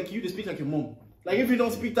speak like you, they speak like your mom. Like if you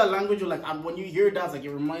don't speak that language, you're like, when you hear that, it's like it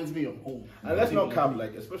reminds me of home. And let's not cap,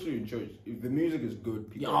 like, especially in church, if the music is good,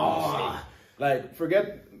 people are saying. Like,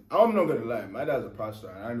 forget, I'm not gonna lie, my dad's a pastor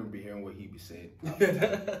and I don't be hearing what he be saying.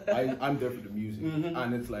 I'm there for the music.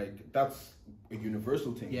 And it's like, that's a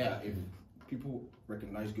universal thing. That if people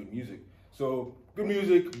recognize good music. So good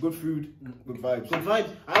music, good food, good vibes. Good vibes.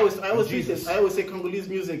 I always say this. I always say Congolese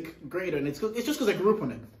music great, and it's just because I grew up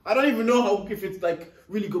on it. I don't even know if it's like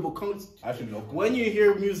really good, but when you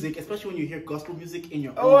hear music, especially when you hear gospel music in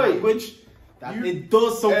your own language, it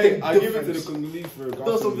does something different. I give it to the Congolese for gospel. It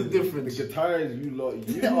does something different. The guitars you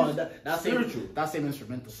love, that's spiritual. That same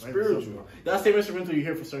instrumental. Right? Spiritual. That same instrumental you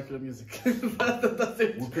hear for circular music. That's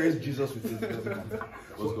it. We praise Jesus with this.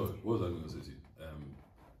 What was I going to say to you?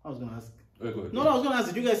 I was going to ask. Go ahead. No, I was going to ask,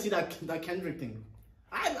 did you guys see that Kendrick thing?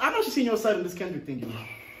 I've actually seen your side on this Kendrick thing, you know.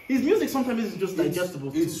 His music sometimes isn't just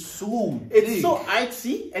digestible. It's so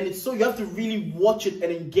artsy, and you have to really watch it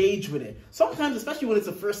and engage with it. Sometimes, especially when it's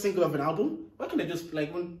the first single of an album, why can't they just,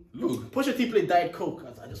 like, when Pusha T played Diet Coke,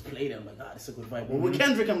 I just played it, I'm like, it's a good vibe. But with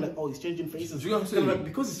Kendrick, I'm like, he's changing faces. You know what I'm saying? Like,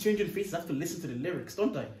 because he's changing faces, I have to listen to the lyrics,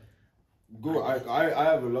 don't I? I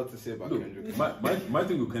have a lot to say about Kendrick. My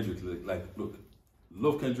thing with Kendrick, like, look,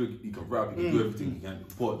 love Kendrick, he can rap, he can do everything he can,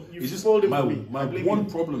 but You've it's just my one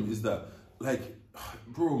problem is that, like,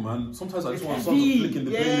 bro, man, sometimes I just want something to flick in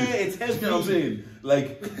the playlist. It's heavy. You know what I'm saying?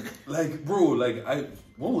 Like, bro, like,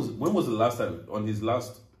 when was the last time on his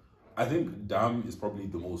last? I think Damn is probably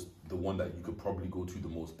the one that you could probably go to the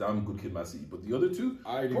most. Damn, Good Kid, Mad City. But the other two,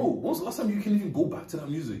 bro, when was the last time you can even go back to that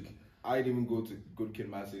music? I didn't even go to Good Kid,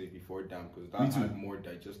 Mad City before Damn, because that had more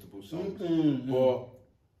digestible songs. But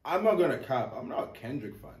I'm not gonna cap. I'm not a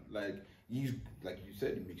Kendrick fan. Like, he's, like you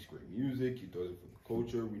said, he makes great music. He does it for the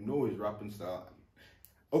culture. We know his rapping style.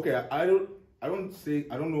 Okay, I don't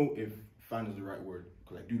know if fan is the right word,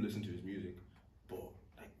 because I do listen to his music, but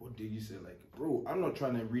like what did you say? Like, bro, I'm not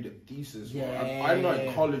trying to read a thesis. I'm not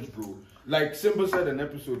in college, bro. Like Simba said in an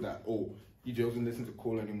episode that he doesn't listen to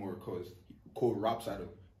Cole anymore because Cole raps at him.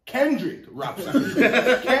 Kendrick raps at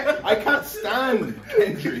him. I can't stand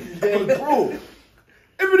Kendrick. Because, bro,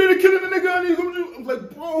 every day they're killing a nigga and he's going to, I'm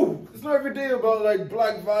like, bro, it's not every day about like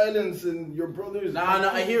black violence and your brothers. Nah,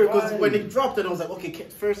 I hear it, because when it dropped and I was like, okay,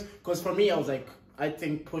 first, because for me, I was like, I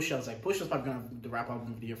think Pusha's probably gonna have the rap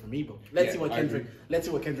album of the year for me. But let's see what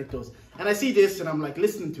Kendrick does. And I see this and I'm like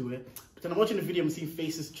listening to it, but then I'm watching the video. I'm seeing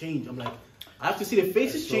faces change. I'm like, I have to see the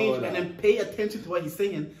faces change and then pay attention to what he's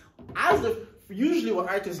saying. Usually what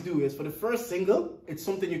artists do is for the first single, it's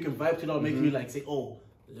something you can vibe to that making you like say, oh,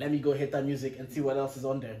 let me go hit that music and see what else is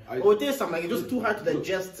on there. But with this, I'm like, it's just too hard to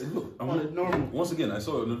digest on a normal. Once again, I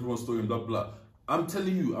saw everyone's story and blah blah. I'm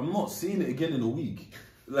telling you, I'm not seeing it again in a week.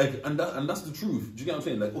 Like, and that's the truth. Do you get what I'm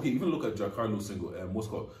saying? Like, okay, even look at Giancarlo's single, what's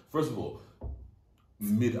called? First of all,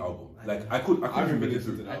 mid-album. Like, I couldn't even make it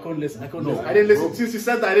through. I couldn't listen. I didn't listen. Since you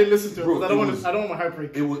said that, I didn't listen to it. Bro, I don't want my heart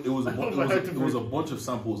break. It was a bunch of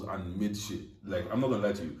samples and mid shit. Like, I'm not gonna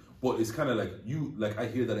lie to you, but it's kind of like I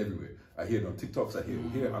hear that everywhere. I hear it on TikToks. I hear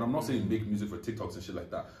it here, and I'm not saying make music for TikToks and shit like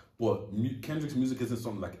that. But Kendrick's music isn't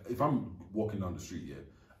something like if I'm walking down the street,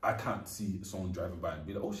 I can't see someone driving by and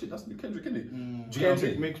be like, oh shit, that's Kendrick, innit?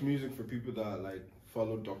 Kendrick makes music for people that like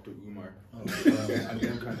follow Dr. Umar and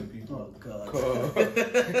them kind of people. Oh god.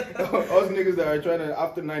 Us niggas that are trying to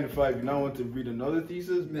after 9 to 5, you now want to read another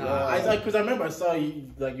thesis? Because I remember I saw you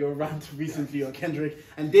like your rant recently on Kendrick,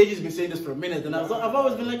 and Deji's been saying this for a minute, and I've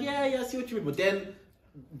always been like, yeah, I see what you mean, but then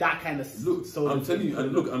that kind of look. So I'm telling you,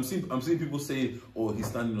 and look, I'm seeing people say, "Oh, he's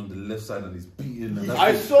standing on the left side and he's beating." And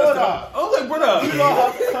I saw that. I was like, brother, you don't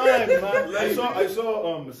have time, man. I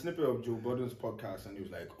saw a snippet of Joe Budden's podcast, and he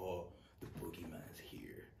was like, "Oh, the boogeyman's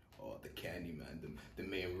here. Oh, the Candyman, the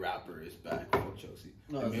main rapper is back." Oh, Chelsea.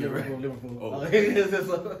 No, Liverpool. Oh, but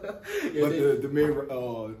the main.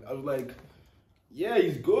 I was like. Yeah,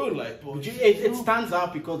 he's good. Like, but it stands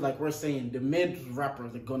out because, like we're saying, the mid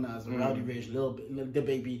rappers, the Gunners, the Rowdy Rage, Lil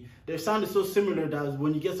Baby, their sound is so similar that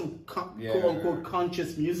when you get some quote unquote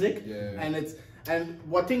conscious music, and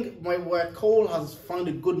what Cole has found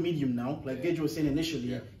a good medium now, like Deji was saying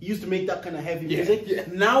initially, he used to make that kind of heavy music.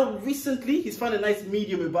 Now recently, he's found a nice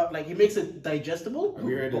medium about like he makes it digestible,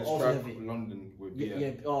 we heard but also heavy. London with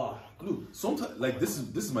Look, sometimes like this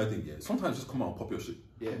is my thing. Sometimes just come out and pop your shit.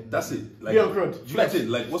 That's it. Like, be on crud. That's it.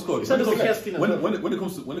 Like, what's called? When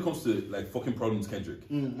it comes to like fucking problems, Kendrick,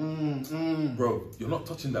 bro, you're not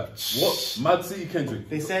touching that. What Mad City Kendrick?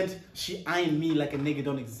 They said she eyeing me like a nigga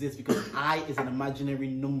don't exist because I is an imaginary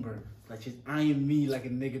number. Like she's eyeing me like a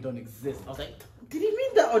nigga don't exist. I was like, did he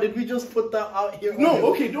mean that or did we just put that out here? No,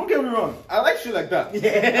 okay, don't get me wrong. I like shit like that.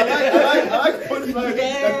 I like punchlines that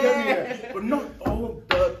get me there, but not all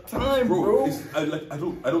the time, bro. I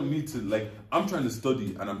don't need to like. I'm trying to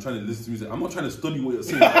study and I'm trying to listen to music. I'm not trying to study what you're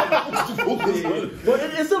saying. But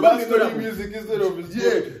it's still gonna be good music instead of do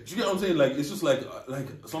you get what I'm saying? Like it's just like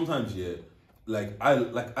sometimes like I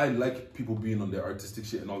like people being on their artistic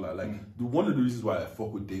shit and all that. Like one of the reasons why I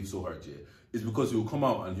fuck with Dave so hard, is because he'll come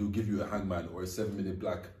out and he'll give you a Hangman or a 7-minute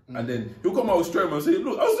Black, and then he'll come out with Strayman and say,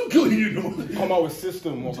 "Look, I'll still kill you." Come out with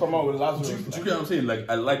System or come out with Lazarus. Do you get what I'm saying? Like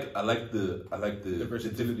I like the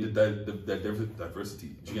versatility, the diversity.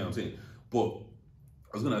 Do you get what I'm saying? But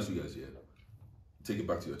I was gonna ask you guys, take it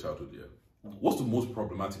back to your childhood, what's the most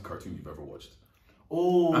problematic cartoon you've ever watched?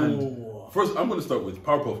 Oh, and first I'm gonna start with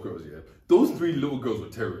Powerpuff Girls. Those 3 little girls were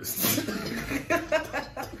terrorists.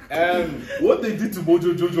 And what they did to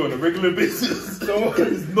Mojo Jojo on a regular basis, so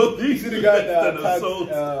it's nothing. You see the guy that attacked,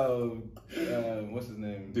 what's his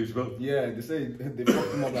name? Dave Chappelle? Yeah, they say they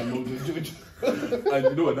fucked him up like Mojo Jojo. And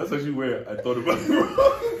you know what? That's actually where I thought about it.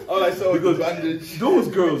 All I saw was the bandage. Those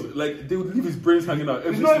girls, like, they would leave his brains hanging out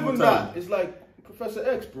every single time. It's not even that. It's like Professor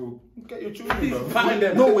X, bro. Get your children, bro. Find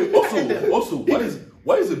them. No, wait. Also,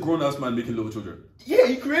 why is a grown-ass man making little children? Yeah,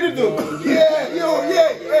 he created them.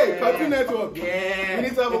 Hey, Cartoon Network. Yeah. We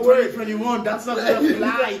need to have a word. 21, that's not gonna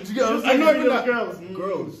fly. I know you're not.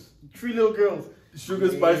 Girls. 3 little girls. Sugar,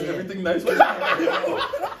 spice, everything nice. I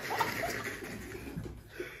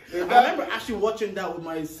remember actually watching that with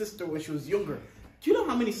my sister when she was younger. Do you know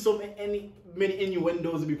how many many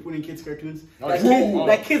innuendos would be put in kids' cartoons?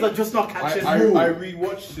 Like kids are just not catching. I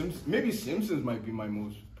rewatched Simpsons. Maybe Simpsons might be my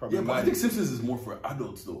most problematic. Yeah, but I think Simpsons is more for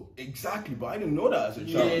adults though. Exactly, but I didn't know that as a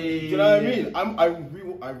child. You know what I mean?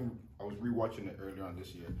 I was rewatching it earlier on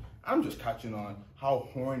this year. I'm just catching on how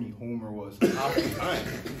horny Homer was half the time.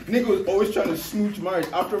 Nigga was always trying to smooch Marge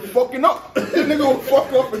after fucking up. This nigga would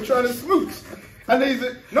fuck up and trying to smooch. And then he's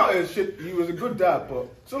like, no, shit, he was a good dad, but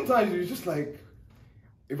sometimes he was just like,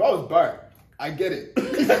 if I was Bart, I get it.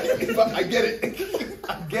 I get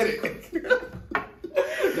it.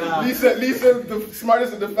 Nah. Lisa, the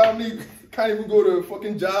smartest of the family, can't even go to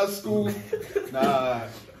fucking jazz school. Nah.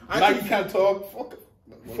 Maggie can't talk. Fuck.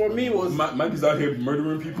 For me, it was Maggie's out here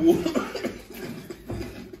murdering people. She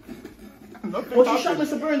shot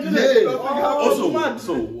Mr. Burns, didn't it? Also,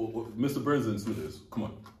 so Mr. Burns and Smithers, come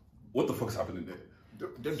on. What the fuck's happening there?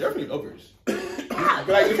 They're definitely uppers.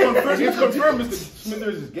 Like it's confirmed Mr.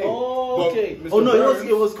 Smithers is gay. Oh, okay. Mr. Oh no, Burns,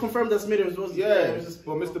 it was confirmed that Smithers was. it was just,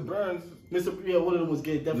 but Mr. Burns, one of them was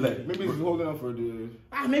gay, definitely. maybe he's holding on for the.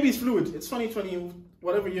 Maybe it's fluid. It's 2020,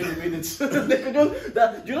 whatever year they made it. They could just,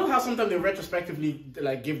 that, you know how sometimes they retrospectively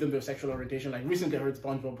like give them their sexual orientation. Like recently, I heard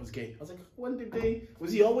SpongeBob was gay. I was like, when did they?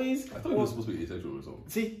 Was he always? I thought he was supposed to be asexual or something.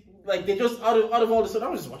 See, like they just out of all the stuff, I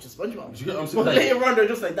was just watching SpongeBob. You get what I'm saying? But later on, they're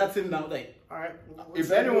just like, that's him now. Like, all right.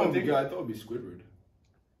 If anyone did, I thought it'd be Squidward.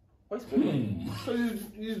 Why Squidward? Because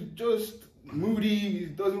he's just moody. He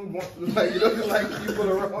doesn't like people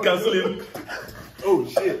around. Cancel him. Oh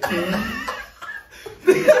shit.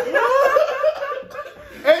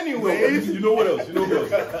 Anyways, you know what else? You know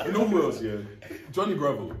who else? Yeah, Johnny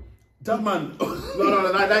Bravo. That man.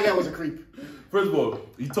 No, that guy was a creep. First of all,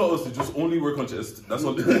 he taught us to just only work on chest. That's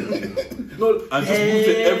all. No, and just move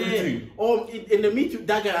to everything. Oh, in the Me Too,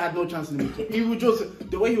 that guy had no chance in the Me Too. He would just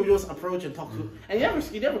the way he would just approach and talk to, and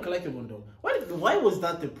he never collected one though. Why was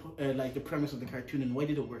that the premise of the cartoon, and why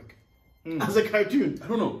did it work? As a cartoon, I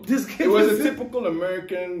don't know. It was a typical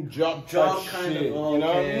American job kind shit, of. Oh, you know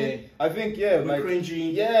okay. what I mean? I think like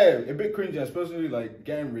cringy. Yeah, a bit cringy, especially like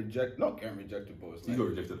getting rejected. Not getting rejected, but it's He like, got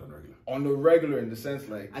rejected on regular. on the regular, in the sense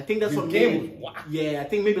like I think that's the what game made it. was whack. Yeah, I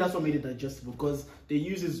think maybe that's what made it digestible because they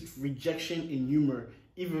use his rejection in humor,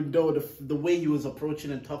 even though the way he was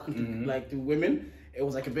approaching and talking to like the women, it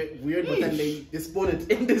was like a bit weird. But then they spun it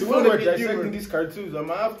in this When we're dissecting these cartoons, I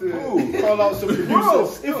might have to call out some Bro,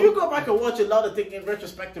 producers. if you go back and watch a lot of things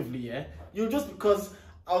retrospectively, yeah, you just because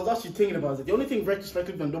I was actually thinking about it. The only thing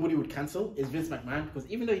retrospective that nobody would cancel is Vince McMahon because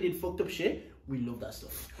even though he did fucked up shit, we love that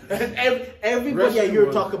stuff. Everybody I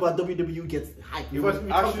hear talk about WWE gets hyped. It was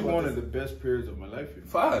actually one of the best periods of my life.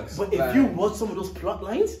 Facts. But if you watch some of those plot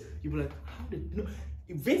lines, you'd be like, how did no?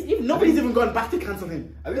 Vince, even nobody's even gone back to cancel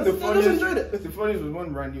him. I think the funniest was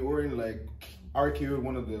when Randy Orton like RKO'd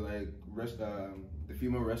one of the like the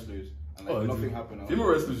female wrestlers and like nothing happened. Female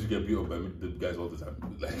wrestlers you get beat up by the guys all the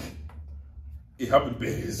time. Like it happened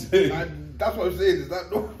base. That's what I'm saying. Is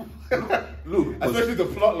that no? Look, especially the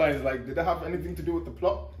plot lines. Like, did that have anything to do with the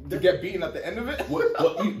plot? To get beaten at the end of it?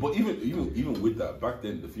 But even with that, back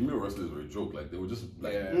then the female wrestlers were a joke. Like they were just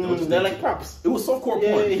like they're like props. It was softcore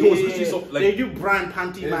porn. It was literally soft. Like they do brand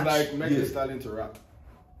panty it's match. like Megan Stallion to rap.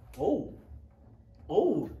 Oh,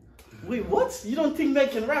 wait, what? You don't think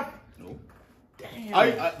Meg can rap? No. Damn.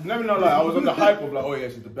 I never know. Like I was on the hype of like, oh yeah,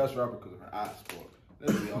 she's the best rapper because of her ass. But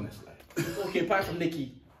let's be honest, like. Okay, apart from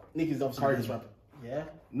Nicki's obviously the best rapper. Yeah.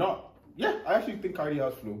 No. Yeah, I actually think Cardi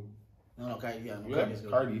has flow. No, Cardi. Yeah, Cardi's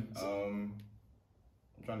good. Cardi. I'm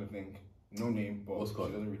trying to think. No name, but what's called?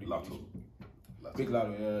 She doesn't really Lato. Big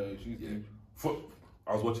Lato, yeah. She's deep.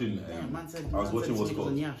 I was watching. I was watching what's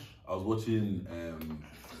called. I was watching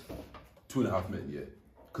 2.5 Men. Yeah,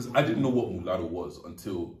 because I didn't know what mulatto was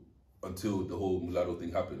until the whole mulatto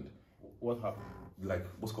thing happened. What happened? Like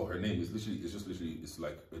what's called her name is literally it's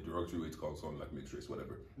like a derogatory way to call someone like mixed race,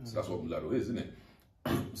 whatever. So that's what mulatto is, isn't it?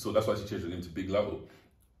 So that's why she changed her name to Big Lato.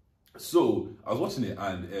 So I was watching it,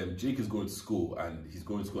 and Jake is going to school, and he's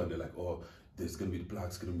going to school, and they're like, oh, there's gonna be the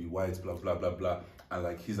blacks, gonna be whites, blah blah blah blah, and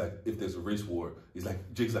like he's like, if there's a race war, he's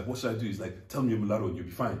like, Jake's like, what should I do? He's like, tell me you're mulatto and you'll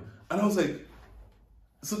be fine. And I was like,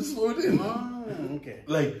 so this is what we're doing. Oh, okay.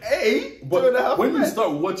 Like, hey, but when you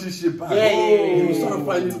start watching shit back, you start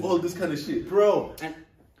finding all this kind of shit, bro. And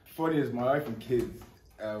funny is my wife and kids.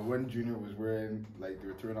 When Junior was wearing, like, they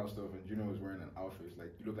were throwing out stuff, and Junior was wearing an outfit, it's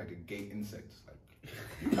like, you look like a gay insect. It's like,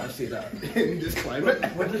 you can't say that in this climate.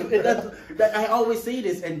 I always say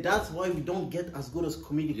this, and that's why we don't get as good as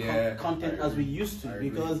comedic content as we used to,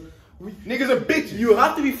 because niggas are bitches. You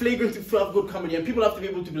have to be flagrant to have good comedy, and people have to be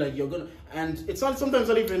able to be like, you're gonna. And it's not sometimes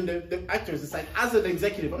not even the actors. It's like, as an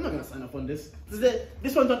executive, I'm not gonna sign up on this.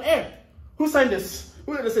 This one's on air. Who signed this?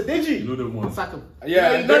 Who gonna say Deji? You know them ones. Sack him.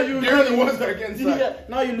 Yeah, they're the ones that are getting sacked. Yeah,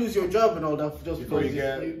 now you lose your job and all that just before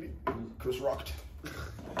because you get Chris rocked.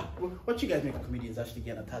 What you guys make of comedians actually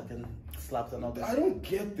getting attacked and slapped and all this? I don't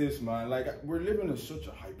get this, man. Like, we're living in such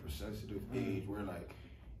a hypersensitive age where, like,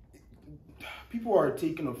 people are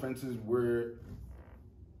taking offenses where,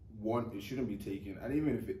 one, it shouldn't be taken. And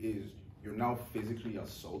even if it is, you're now physically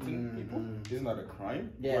assaulting people. Isn't that a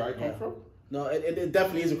crime where I come from? No, it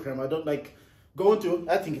definitely is a crime. I don't like going to,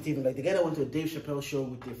 I think it's even like the guy that went to a Dave Chappelle show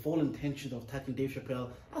with the full intention of attacking Dave Chappelle.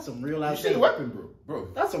 That's some real ass. You see the weapon, bro.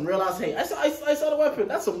 That's some real ass hate. I saw the weapon.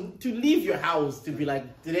 That's some to leave your house to be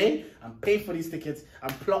like, today I'm paying for these tickets.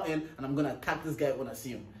 I'm plotting and I'm gonna attack this guy when I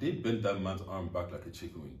see him. They bent that man's arm back like a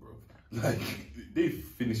chicken wing, bro. Like they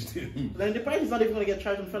finished him. Then the price is not even gonna get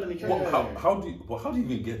charged on felony charge. How do you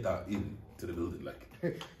even get that in? to the building. Like,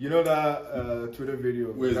 you know that Twitter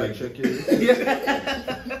video where it's like checking.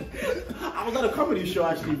 I was at a comedy show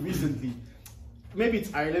actually recently. Maybe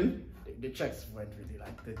it's Ireland. The checks weren't really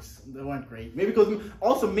like this. They weren't great. Maybe because it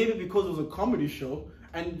was a comedy show,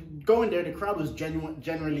 and going there, the crowd was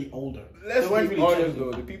generally older. Let's they weren't be really honest checking.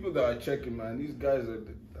 though, the people that are checking, man, these guys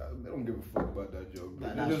they don't give a fuck about that joke.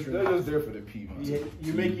 Nah, They're just there for the pee, man. Yeah,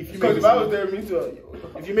 Because if I was there, me too.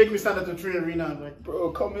 If you make me stand at the Tree Arena, I'm like,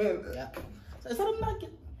 Bro, come in. yeah. So is that a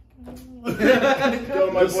nugget?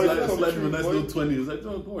 Yo, my boy, slide him a nice little 20. It's like,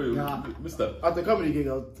 don't worry, Nah. mister. At the comedy gig,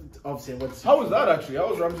 obviously, How was that actually? How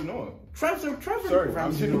was Ramsey Noah? Trevor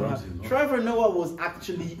Ramsey Noah. Trevor Noah was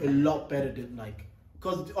actually a lot better than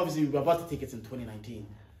because obviously we were about to take it in 2019.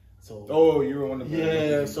 So You were one of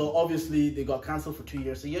them. so obviously they got cancelled for 2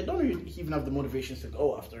 years. So you don't even have the motivations to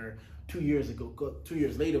go after 2 years ago, 2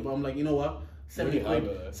 years later. But I'm like, you know what?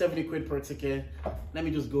 70 quid per ticket. Let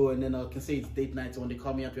me just go, and then I can say it's date night. So when they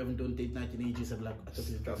call me up, we haven't done date night in ages. I'm like, I took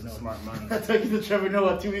you to Trevor Noah. Smart man. I took you to Trevor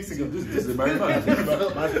Noah 2 weeks ago. This is my man.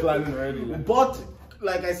 That's planning already. Like. But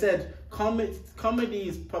like I said, comedy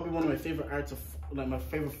is probably one of my favorite my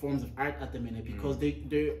favorite forms of art at the minute, because they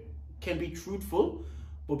can be truthful,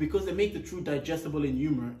 but because they make the truth digestible in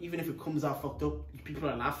humor, even if it comes out fucked up, people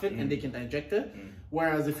are laughing and they can digest it.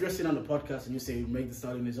 Whereas if you're sitting on the podcast and you say Meg Thee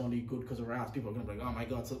Stallion is only good because of her ass, people are gonna be like, oh my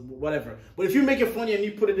god, so whatever. But if you make it funny and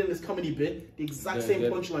you put it in this comedy bit, the exact same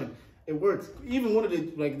punchline, it works. Even one of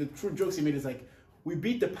the true jokes he made is like, we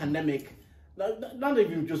beat the pandemic. Not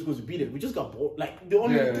even just because we beat it, we just got bored. Like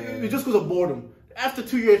it just because of boredom. After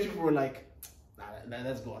 2 years, people were like,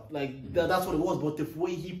 let's go. That's what it was. But the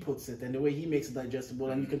way he puts it and the way he makes it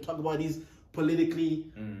digestible, and you can talk about these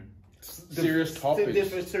politically serious topics.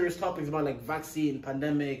 Different serious topics about like vaccine,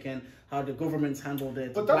 pandemic, and how the government's handled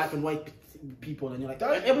it, but black and white people, and you're like,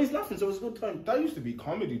 everybody's laughing, so it's a good time. That used to be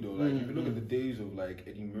comedy though. Like if you look at the days of like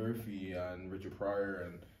Eddie Murphy and Richard Pryor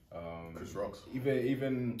and Chris Rocks,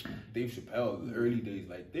 even Dave Chappelle, the early days,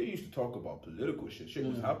 like they used to talk about political shit. Shit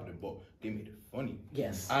was happening, but they made it funny.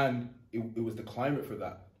 Yes, and it was the climate for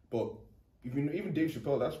that. But even Dave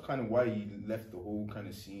Chappelle, that's kind of why he left the whole kind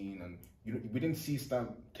of scene. And we didn't see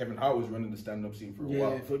Kevin Hart was running the stand-up scene for a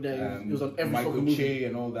while. It was on every Michael movie. Che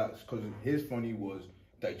and all that, because his funny was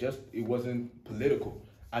that it wasn't political.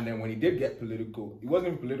 And then when he did get political, it wasn't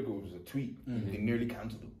even political. It was a tweet. They nearly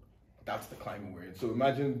cancelled him. That's the climate we're in. So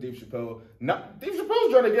imagine Dave Chappelle. Dave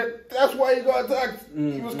Chappelle's trying to get. That's why he got attacked.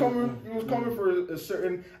 He was coming. He was coming for a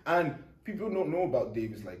certain. And people don't know about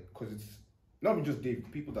Dave. Is like, because it's not even just Dave.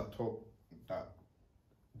 People that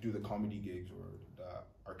do the comedy gigs or that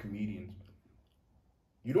are comedians.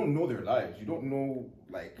 You don't know their lives. You don't know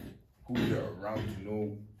like who they're around to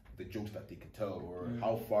know the jokes that they can tell or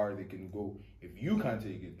how far they can go. If you can't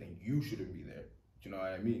take it, then you shouldn't be there. Do you know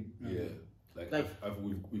what I mean? Yeah.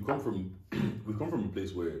 We've come from a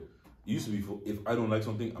place where it used to be if I don't like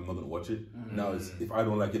something, I'm not gonna watch it. Now it's if I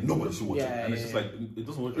don't like it, nobody should watch it, and it's just like it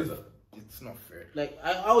doesn't work like that. It's not fair. Like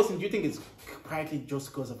I always think, do you think it's partly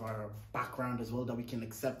just because of our background as well that we can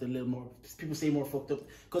accept a little more? People say more fucked up.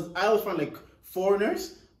 Because I always find like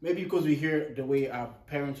foreigners, maybe because we hear the way our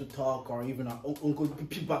parents would talk or even our uncle,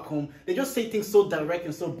 people back home, they just say things so direct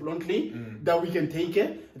and so bluntly that we can take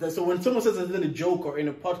it. So when someone says it's in a joke or in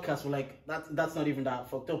a podcast, we're like, that's not even that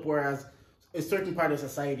fucked up. Whereas a certain part of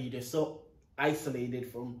society, they're so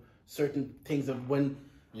isolated from certain things that when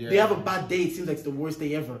they have a bad day, it seems like it's the worst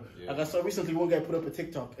day ever. Like I saw recently one guy put up a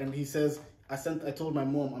TikTok and he says, I told my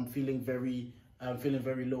mom I'm feeling very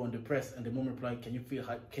low and depressed, and the mom replied, can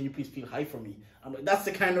you please feel high for me? I'm like, that's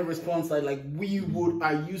the kind of response that like we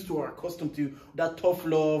are used to or accustomed to, that tough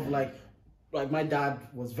love. Like my dad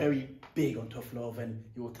was very big on tough love, and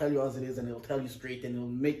he will tell you as it is, and he'll tell you straight, and he'll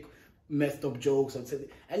make messed up jokes,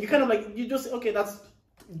 and you kind of like, you just, okay, that's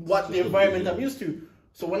what the environment I'm used to.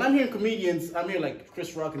 So when I'm hearing comedians, I'm hearing like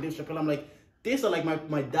Chris Rock and Dave Chappelle, I'm like, these are like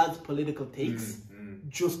my dad's political takes,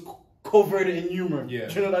 just covered in humor. Yeah.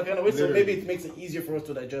 Do you know that kind of way? So maybe it makes it easier for us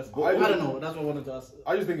to digest. But I don't know. That's what I wanted to ask.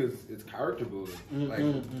 I just think it's character building.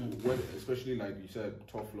 Like, especially like you said,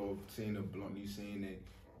 tough love, saying it bluntly, saying it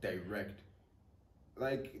direct.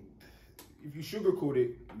 Like, if you sugarcoat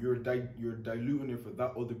it, you're diluting it for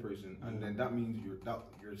that other person, and then that means you're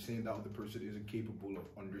saying that other person isn't capable of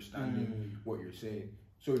understanding what you're saying.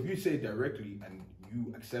 So if you say it directly and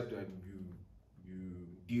you accept it and you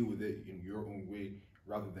deal with it in your own way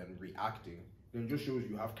rather than reacting, then it just shows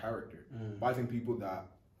you have character. But I think people that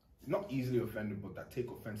not easily offended, but that take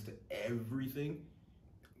offense to everything,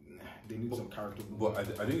 they need some character. But I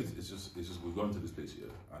think it's just we've gone to this place here,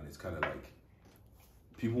 and it's kind of like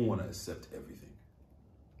people want to accept everything,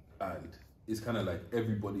 and it's kind of like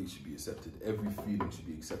everybody should be accepted, every feeling should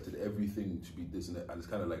be accepted, everything should be this and that, and it's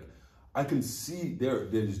kind of like I can see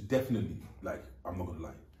there's definitely, like, I'm not gonna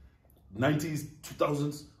lie, 90s,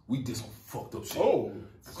 2000s, we did some fucked up shit. Oh,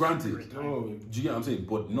 granted. Do you get what I'm saying?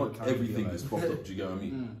 But not everything is fucked up. Do you get what I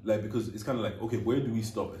mean? Like, because it's kind of like, okay, where do we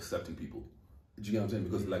stop accepting people? Do you get what I'm saying?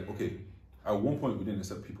 Because like, okay, at one point we didn't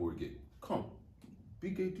accept people were gay. Come, be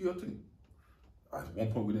gay, do your thing. At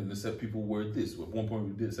one point we didn't accept people were this. At one point we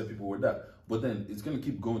didn't accept people were that. But then it's gonna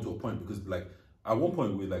keep going to a point because like at one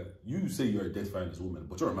point we're like, you say you're identifying as a woman,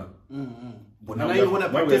 but you're a man. But now you want to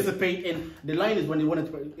participate in the line is when you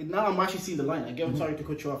want to. Now I'm actually seeing the line. I'm sorry to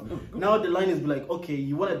cut you off. Now the line is like, okay,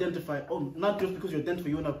 you want to identify. Oh, not just because you identify,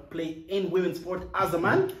 you want to play in women's sport as a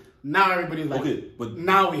man. Now everybody's like, okay, but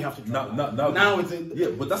now we have to drop now it's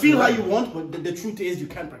but that's feel how you want, but the truth is you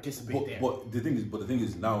can't participate there. But the thing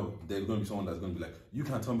is now there's going to be someone that's going to be like, you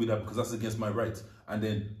can't tell me that because that's against my rights, and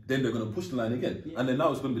then they're going to push the line again, and then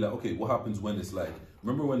now it's going to be like, okay, what happens when it's like,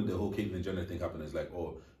 remember when the whole Caitlyn Jenner thing happened? It's like,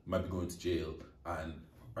 oh, you might be going to jail, and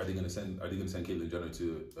are they going to send Caitlyn Jenner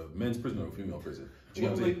to a men's prison or a female prison? Do you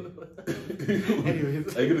know what I'm saying?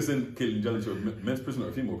 Anyways. Are you going to send Caitlyn Jenner to a men's prison or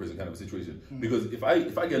a female prison kind of a situation? Because if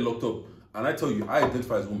I get locked up and I tell you I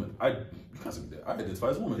identify as a woman, you can't send me there. I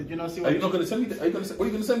identify as a woman. Did you not see what? Are you not going to send me? What are you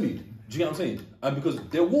going to send me? Do you get what I'm saying? And because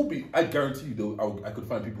there will be, I guarantee you, though, I could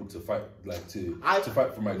find people to fight, like to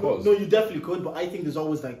fight for my cause. No, you definitely could, but I think there's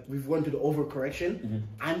always like we've gone through the overcorrection.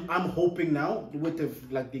 I'm hoping now with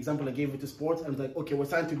the example I gave with the sports, I'm like, okay, we're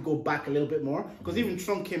starting to go back a little bit more because even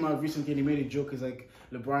Trump came out recently and he made a joke. He's like,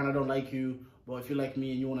 LeBron, I don't like you, but if you like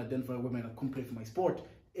me and you want to identify with women, I'll come play for my sport.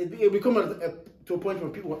 It'll become to a point where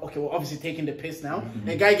people are, okay, we're obviously taking the piss now.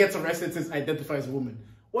 A guy gets arrested and says, identify as a woman.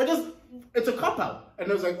 Well, it's a cop-out. And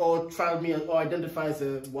it was like, oh, trial me, or identify as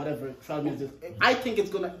a whatever, trial me as this. I think it's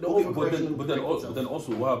going to... But then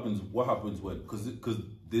also, what happens when... Because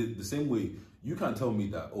the same way, you can't tell me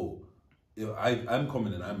that, oh, if I'm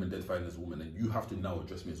coming and I'm identifying as a woman, and you have to now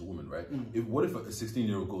address me as a woman, right? What if a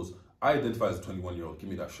 16-year-old goes, I identify as a 21-year-old, give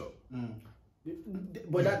me that shot.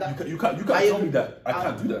 But you can't tell me that. I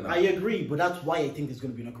can't do that now. I agree, but that's why I think there's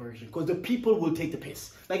going to be no correction. Because the people will take the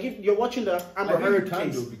piss. Like if you're watching the Amber Heard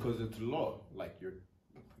case, because it's law. Like you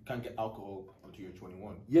can't get alcohol until you're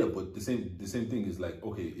 21. Yeah, but the same thing is like,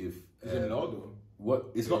 okay, if is it law though?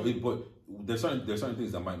 What it's not, but there's certain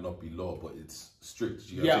things that might not be law, but it's strict.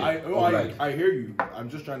 I hear you.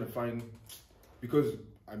 I'm just trying to find, because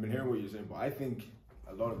I've been hearing what you're saying, but I think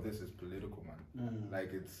a lot of this is political, man.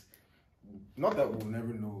 Like it's. Not that we'll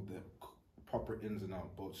never know the proper ins and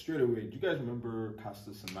outs, but straight away, do you guys remember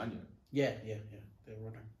Caster Semenya? Yeah. They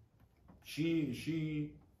were running.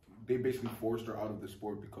 They basically forced her out of the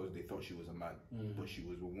sport because they thought she was a man, but she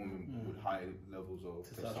was a woman with high levels of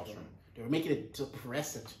testosterone. They were making it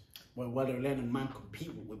suppress it, while they're letting man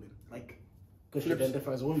compete with women, like because she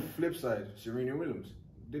identifies as a woman. Flip side, Serena Williams.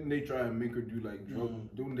 Didn't they try and make her do like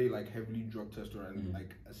drug? Don't they like heavily drug test her and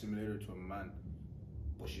like assimilate her to a man?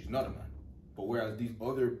 But she's not a man. But whereas these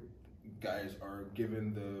other guys are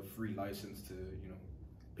given the free license to,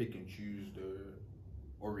 pick and choose the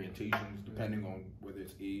orientations depending on whether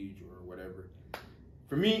it's age or whatever.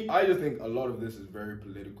 For me, I just think a lot of this is very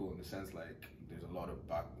political in the sense like there's a lot of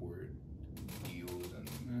backward deals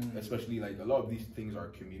and especially like a lot of these things are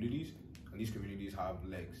communities and these communities have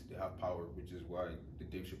legs, they have power, which is why the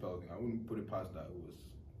Dave Chappelle thing, I wouldn't put it past that it was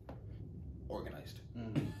organized.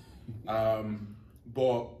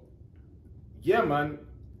 But yeah, man,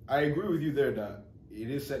 I agree with you there that it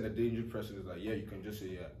is setting a dangerous precedent. Like, yeah, you can just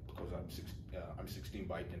say, because I'm 16,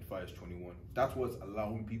 but I identify as 21. That's what's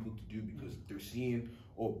allowing people to do because they're seeing,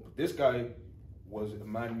 oh, this guy was a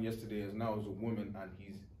man yesterday, as now is a woman,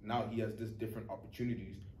 and he has this different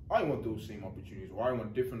opportunities. I want those same opportunities, or I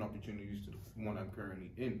want different opportunities to the one I'm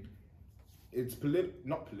currently in. It's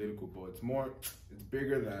not political, but it's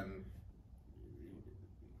bigger than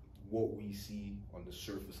what we see on the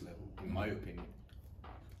surface level, in my opinion.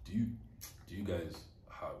 Do you guys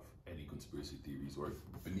have any conspiracy theories or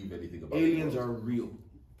believe anything about aliens are real?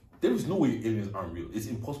 There is no way aliens aren't real. It's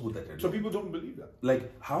impossible that they're not. So people don't believe that.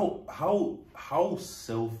 Like how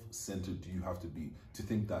self-centered do you have to be to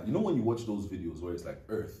think that, when you watch those videos where it's like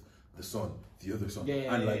Earth, the sun, the other sun, we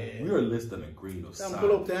are less than a grain of sand.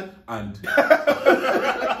 Pull up then. And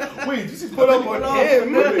wait, did you see pull up on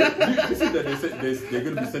him? Did you see that they said they're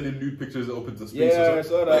gonna be sending nude pictures up into space? Yeah, I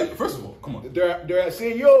saw that. Like, first of all, come on. They're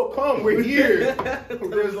saying, "Yo, come, we're here.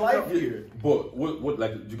 There's life here." But what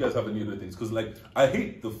like, do you guys have any other things? Because like, I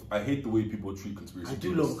hate the way people treat conspiracy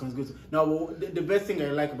theories. I do love conspiracy. Now, well, the best thing I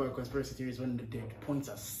like about conspiracy theories is when the points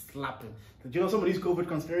are slapping. Do you know some of these COVID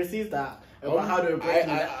conspiracies that about how they're breaking?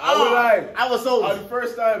 I was sold. The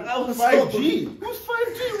first time. I was 5G. Who's 5G?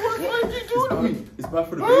 What's 5G doing? It's bad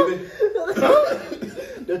for the baby.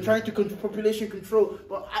 They're trying to control population control,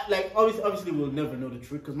 but obviously we'll never know the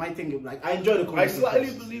truth. Because my thing is like I enjoy the COVID. I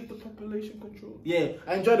slightly believe the population control. Yeah,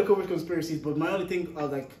 I enjoy the COVID conspiracies, but my only thing I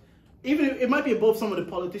was like, even if, it might be above some of the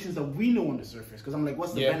politicians that we know on the surface. Because I'm like,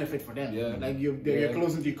 what's the benefit for them? Yeah. Like you're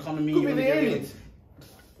closing the economy. Could be the aliens.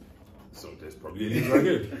 So there's probably aliens right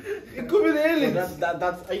here. It could be the aliens.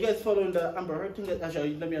 That's. Are you guys following the Amber Heard thing?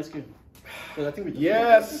 Actually, let me ask you. Because I think we.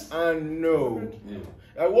 Yes and no. Yeah.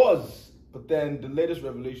 I was. But then the latest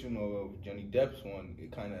revelation of Johnny Depp's one,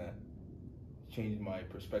 it kind of changed my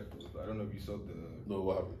perspective. I don't know if you saw the... No,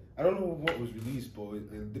 what happened? I don't know what was released, but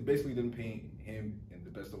it basically didn't paint him in the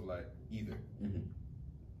best of light either. Mm-hmm.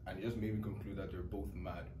 And it just made me conclude that they're both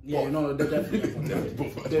mad. Yeah, no, they're definitely They're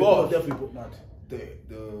definitely both mad.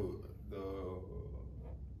 The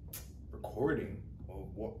recording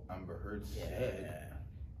of what Amber Heard said,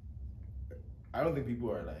 I don't think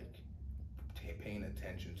people are like paying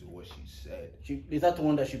attention to what she said. Is that the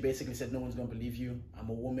one that she basically said, no one's gonna believe you, I'm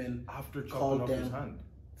a woman, After chopping called off them. his hand.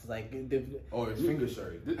 It's like His finger,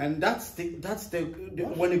 sorry. and that's the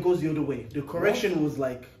when it goes the other way. The correction was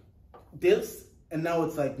like this, and now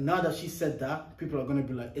it's like now that she said that, people are gonna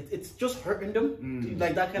be like, it's just hurting them.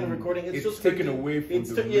 Like that kind of recording, it's just taken hurting. away from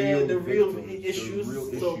the real victims, issues. the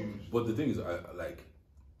real So, issues. But the thing is,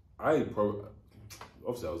 I probably,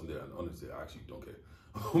 obviously I wasn't there, and honestly, I actually don't care.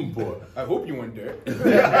 But I hope you went there.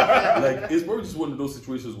 like, it's probably just one of those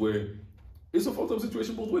situations where it's a fucked up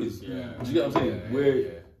situation both ways. Yeah. Do you get what I'm saying? Yeah, where yeah.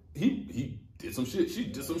 he did some shit, she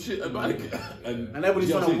did some shit, and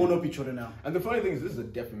everybody's trying to one up each other now. And the funny thing is, this is a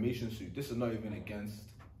defamation suit. This is not even against,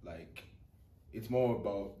 like, it's more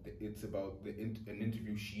about an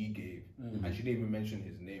interview she gave, and she didn't even mention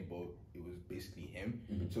his name, but it was basically him.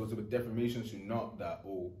 So it's a defamation suit, not that,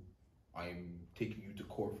 oh, I'm taking you to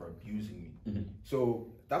court for abusing me.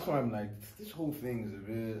 So that's why I'm like, this whole thing is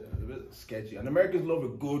a bit sketchy. And Americans love a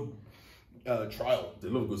good trial. They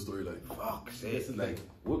love a good storyline. Fuck sake. Like,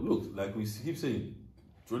 what? Look, like we keep saying,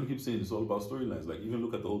 Jordan keeps saying it's all about storylines. Like, even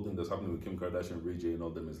look at the whole thing that's happening with Kim Kardashian, Ray J, and all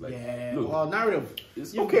them. It's like, look, well, narrative.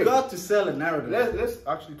 It's You've okay. got to sell a narrative. Let's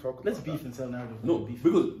actually talk about Let's beef and sell narrative. no,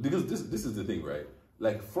 because this is the thing, right?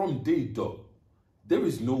 Like, from day dot, there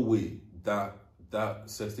is no way that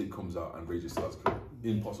sex tape comes out and Ray J still has a career.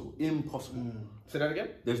 Impossible. Say that again?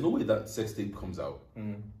 There's no way that sex tape comes out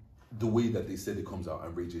the way that they said it comes out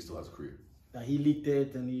and Ray J still has a career. That he leaked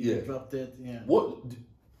it and he dropped it. Yeah. What?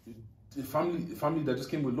 The family that just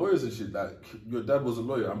came with lawyers and shit. Like, your dad was a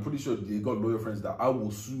lawyer. I'm pretty sure they got lawyer friends that I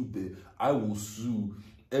will sue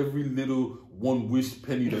every little one wish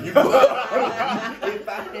penny that you got.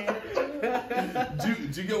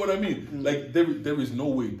 do you get what I mean? Like, there is no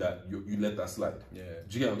way that you let that slide. Yeah.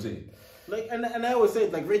 Do you get what I'm saying? Like, and I always say,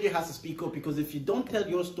 like, Ray J has to speak up, because if you don't tell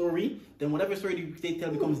your story, then whatever story they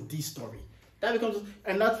tell becomes the story. That becomes,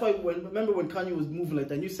 and that's why remember when Kanye was moving like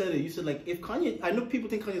that, you said like, if Kanye, I know people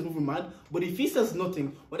think Kanye's moving mad, but if he says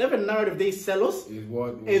nothing, whatever narrative they sell us is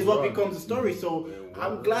what becomes the story. So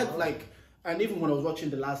I'm glad, like, and even when I was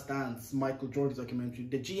watching The Last Dance, Michael Jordan's documentary,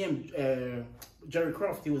 the GM, Jerry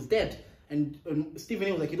Croft, he was dead. And Stephen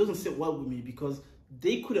A was like, it doesn't sit well with me, because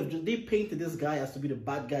they could have they painted this guy as to be the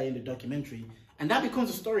bad guy in the documentary. And that becomes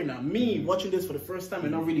a story now. Me watching this for the first time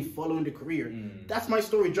and not really following the career. That's my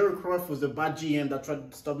story. Jerry Croft was the bad GM that tried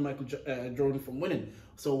to stop Michael Jordan from winning.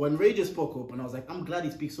 So when Ray J spoke up, and I was like, I'm glad he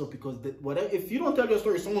speaks up, because if you don't tell your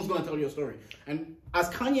story, someone's going to tell your story. And as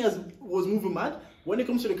Kanye was moving mad, when it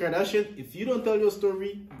comes to the Kardashians, if you don't tell your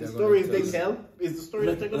story, the story they tell is the story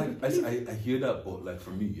that they're going to I hear that, but like,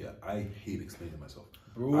 for me, I hate explaining myself.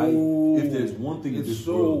 Bro, if there's one thing in this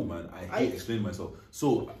world, man, I hate explaining myself.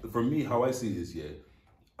 So for me, how I see it is,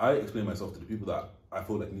 I explain myself to the people that I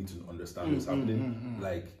feel like need to understand what's happening.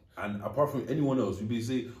 Like, and apart from anyone else, you be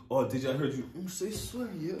say, "Oh, did I heard you?" Say, "Swear,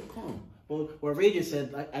 yeah, come." Well, what Ray J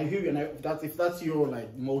said, I hear you, and if that's your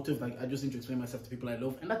like motive, like, I just need to explain myself to people I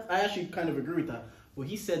love, and I actually kind of agree with that. But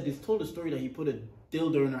he said this, told a story that he put a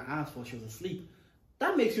dildo in her ass while she was asleep.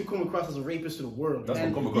 That makes you come across as a rapist to the world. That's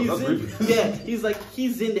and what come across. That's rapist. Yeah,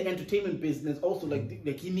 he's in the entertainment business. Also,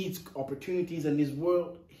 like he needs opportunities, and his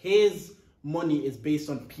money is based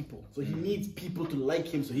on people. So he needs people to like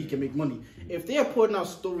him so he can make money. If they are putting out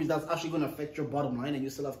stories that's actually going to affect your bottom line, and you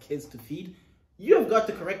still have kids to feed, you have got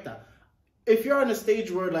to correct that. If you're on a stage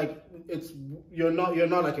where, like, it's you're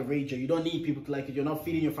not like a rager. You don't need people to like it. You're not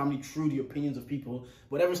feeding your family through the opinions of people.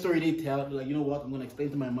 Whatever story they tell, like, you know what, I'm gonna explain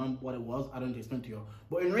to my mom what it was. I don't explain to you.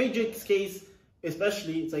 But in Rager's case,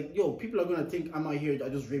 especially, it's like, yo, people are gonna think I'm out here. I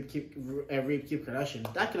just rape Kim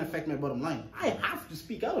Kardashian. That can affect my bottom line. I have to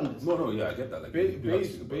speak out on this. No, yeah, I get that. Like,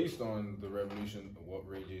 based on the revolution of what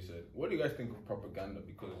Ray J said, what do you guys think of propaganda?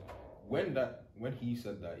 Because when he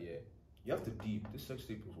said that, yeah, you have to deep. This sex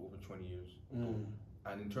tape was over 20 years ago.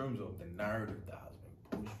 And in terms of the narrative that has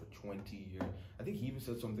been pushed for 20 years, I think he even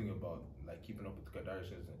said something about like keeping up with the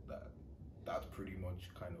Kardashians, and that's pretty much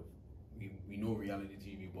kind of, we know reality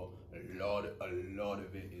TV, but a lot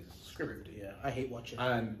of it is scripted. Yeah, I hate watching.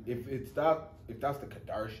 And if that's the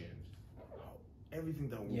Kardashians, everything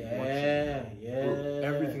that we're watching,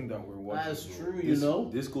 everything that we're watching, that's true. You know,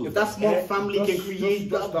 this goes, if that small family can create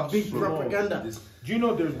that big propaganda. Do you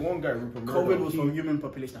know there's one guy, Rupert Murdoch? COVID was from human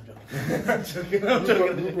population. I'm joking.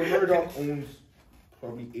 Rupert Murdoch owns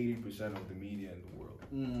probably 80% of the media in the world.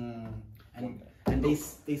 And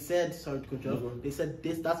they said, sorry to cut you off, they said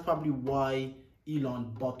that's probably why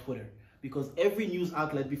Elon bought Twitter, because every news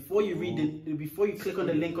outlet, before you click on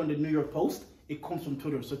the link on the New York Post, it comes from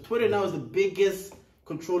Twitter. So Twitter now is the biggest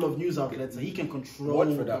control of news outlets, and he can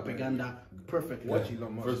control propaganda perfectly. Watch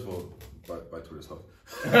Elon Musk. First of all, buy Twitter stuff.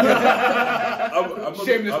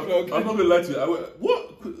 Shameless plug. I'm not gonna lie to you. I went,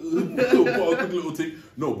 what? A quick little thing.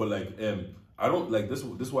 No, but like, I don't like this.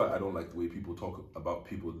 This is why I don't like the way people talk about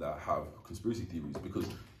people that have conspiracy theories. Because,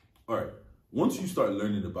 all right, once you start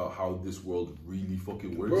learning about how this world really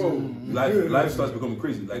fucking works, life starts becoming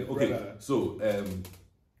crazy. Like, okay, so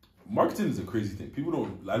marketing is a crazy thing.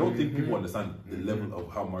 I don't think people understand the level of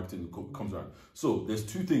how marketing comes around. So there's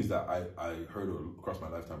two things that I heard across my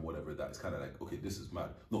lifetime, whatever, that is kind of like, okay, this is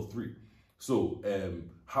mad. No, three. So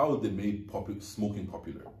how they made smoking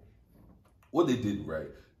popular. What they did, right,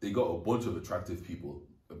 they got a bunch of attractive people,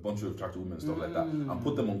 a bunch of attractive women and stuff like that, and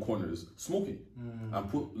put them on corners smoking. And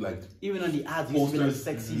put like, even on the ads, posters,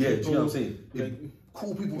 sexy people. Do you know what I'm saying? Like,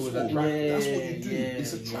 cool people smoke. That's what you do.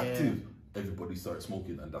 It's attractive. Yeah. Everybody starts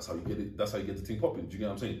smoking, and that's how you get it. That's how you get the thing popping. Do you get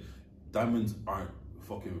what I'm saying? Diamonds aren't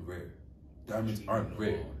fucking rare. Diamonds aren't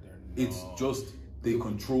rare. It's just they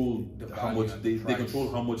control how much they control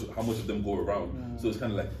how much of them go around. So it's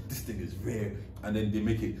kind of like, this thing is rare, and then they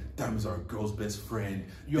make it, diamonds are a girl's best friend.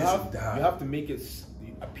 You have to make it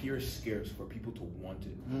appear scarce for people to want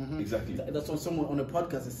it. Exactly. That's what someone on a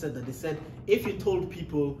podcast has said. That they said, if you told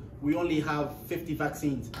people we only have 50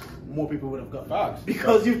 vaccines, more people would have gotten facts.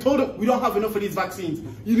 Because you told them we don't have enough of these vaccines.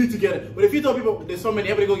 You need to get it. But if you told people there's so many,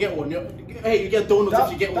 everybody go get one. Hey, you get donuts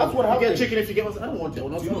if you get one. That's what happened. You get chicken if you get one. I don't want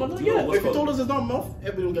donuts. If you told us there's not enough,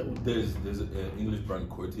 everybody will get one. There's an English brand,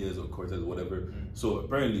 Cortez or whatever. So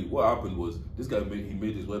apparently what happened was, this guy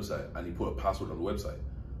made his website and he put a password on the website.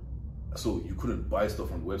 So you couldn't buy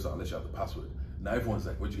stuff on the website unless you have the password. Now everyone's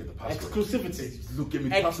like, where'd you get the password? Exclusivity. Look, give me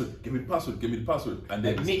the password. Give me the password. Give me the password. And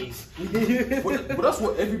then, but that's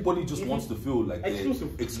what everybody just wants to feel like.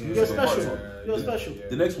 Exclusive. You're special. You're special.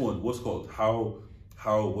 The next one, what's called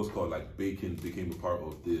like bacon became a part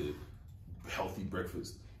of the healthy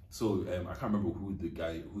breakfast. So I can't remember who the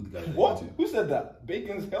guy. What? Who said that?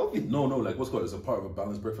 Bacon's healthy? No, like what's called, it's a part of a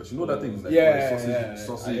balanced breakfast. You know that thing, like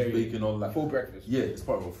sausage, bacon, all that. Full breakfast. Yeah, it's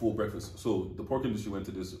part of a full breakfast. So the pork industry went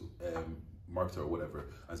to this marketer or whatever,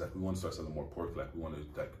 and it's like, we want to start selling more pork. Like, we want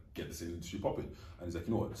to like get this industry popping. And he's like,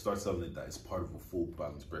 you know what? Start selling it that it's part of a full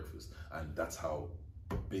balanced breakfast, and that's how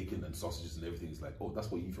bacon and sausages and everything is like. Oh,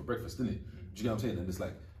 that's what you eat for breakfast, isn't it? Do you know what I'm saying? And it's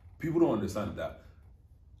like, people don't understand that.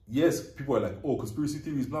 Yes, people are like, oh, conspiracy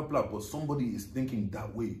theories, blah, blah, but somebody is thinking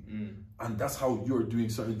that way. And that's how you're doing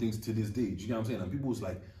certain things to this day. Do you know what I'm saying? And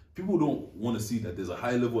people don't want to see that there's a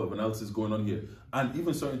high level of analysis going on here. And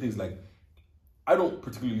even certain things like, I don't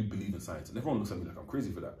particularly believe in science. And everyone looks at me like I'm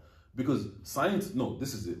crazy for that. Because science, no,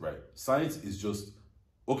 this is it, right? Science is just,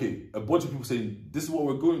 okay, a bunch of people saying, this is what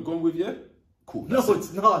we're going with, yeah? Cool. No,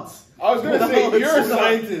 it's not. I was gonna say, you're a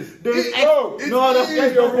scientist.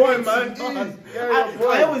 That's your point, man.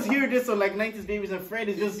 I always hear this on like 90s Babies and Fred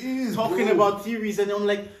is just talking about theories, and I'm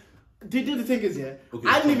like, the thing is, yeah, okay,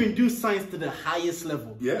 I didn't even do science to the highest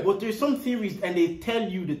level. Yeah. But there's some theories, and they tell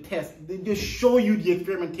you the test. They just show you the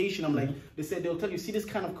experimentation. I'm like, they'll tell you, see this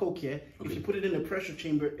kind of Coke here? Okay. If you put it in a pressure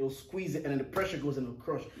chamber, it'll squeeze it, and then the pressure goes and it'll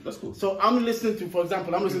crush. That's cool. So I'm listening to, for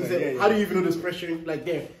example, how do you even know this pressure? Like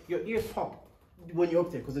there, your ears pop when you're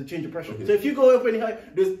up there because they change the pressure. Okay. So if you go up any higher,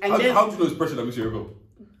 how do you know it's pressure that makes your ear go?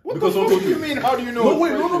 Because what do you mean? How do you know? No,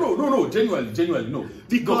 wait, no. Genuinely, no.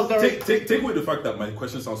 Because take away the fact that my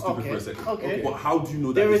question sounds stupid for a second. Okay. But how do you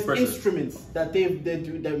know that there it's is pressure? instruments that they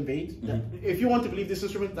invade? That if you want to believe this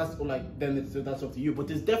instrument, that's like that's up to you. But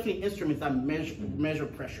there's definitely instruments that measure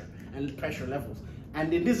pressure and pressure levels.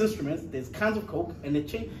 And in these instruments, there's cans of Coke, and they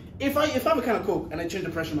change. If I have a can of Coke and I change the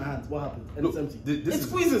pressure in my hands, what happens? And Look, it's empty. this It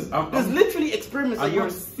squeezes. There's literally experiments that you're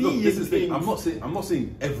seeing. Look, this is the thing. I'm not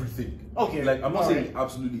saying everything. Okay. Like I'm not saying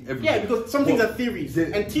absolutely everything. Yeah, because some things are theories,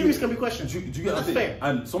 and theories can be questioned. Do you get what I'm saying?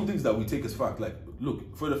 And some things that we take as fact, like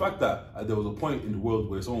look, for the fact that there was a point in the world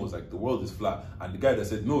where someone was like, the world is flat, and the guy that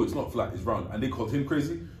said no, it's not flat, it's round, and they called him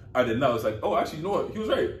crazy. And then now it's like, oh, actually, you know what? He was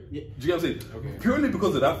right. Yeah. Do you get what I'm saying? Okay. Purely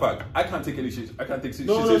because of that fact, I can't take any shit. I can't take shit.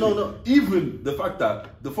 No. Even the fact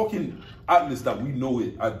that the fucking atlas that we know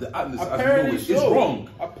it, the atlas apparently as we know it, is wrong.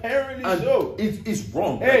 Apparently and so. It's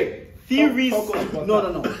wrong. Hey, theories.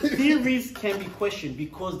 No. Theories can be questioned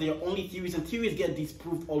because they are only theories, and theories get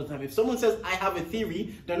disproved all the time. If someone says I have a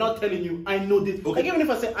theory, they're not telling you I know this. Okay. Like even if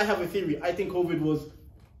I say I have a theory, I think COVID was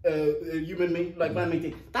human-made, like man-made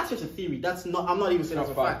thing. That's just a theory. That's not. I'm not even saying that's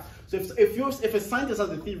a fact. So if a scientist has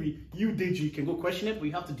a theory, you Deji can go question it, but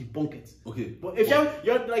you have to debunk it. Okay. But if you're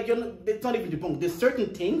not, it's not even debunked. There's certain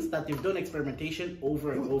things that they've done experimentation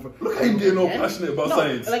over and over. Look how they're not passionate about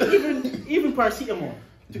science. Like even paracetamol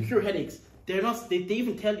to cure headaches. They're not. They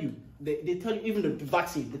even tell you. They tell you even the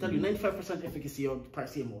vaccine. They tell you 95% efficacy of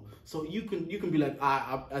paracetamol. So you can be like,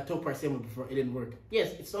 I took paracetamol before, it didn't work.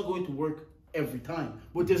 Yes, it's not going to work every time,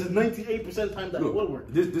 but there's a 98% time that it will work.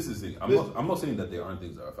 This is the thing. I'm not saying that there aren't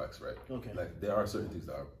things that are facts, right? Okay. Like there are certain things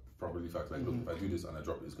that are probably facts. Like look, if I do this and I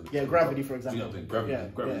drop it, it's gonna. Yeah, gravity, for example. You know what I'm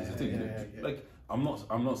saying? Gravity is a thing. Yeah. Like I'm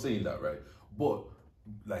not saying that, right? But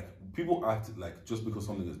like people act like just because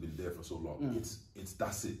something has been there for so long, it's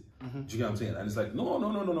that's it. Do you get what I'm saying? And it's like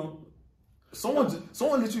no. Someone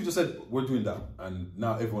literally just said we're doing that, and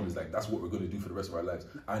now everyone is like, that's what we're going to do for the rest of our lives.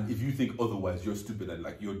 And if you think otherwise, you're stupid and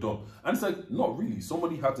like you're dumb. And it's like, not really.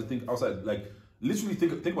 Somebody had to think outside. Like literally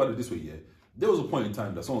think about it this way. Yeah, there was a point in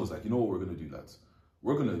time that someone was like, you know what we're going to do, lads?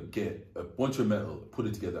 We're going to get a bunch of metal, put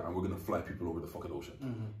it together, and we're going to fly people over the fucking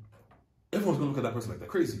ocean. Everyone's gonna look at that person like they're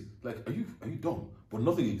crazy. Like, are you dumb? But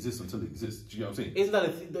nothing exists until it exists. Do you know what I'm saying? Isn't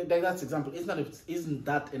that that's example? Isn't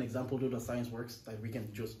that an example of how science works? Like we can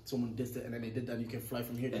just someone did it and then they did that. And you can fly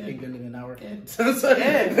from here to England in an hour. Isn't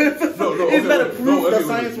that a proof that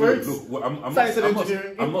science works? Look,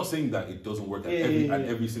 I'm not saying that it doesn't work at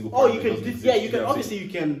every single. Oh, you can. You can obviously you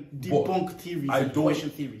can debunk theories. I don't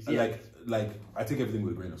question theories. Like I take everything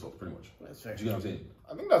with a grain of salt, pretty much. That's fair. Do you know what I'm saying?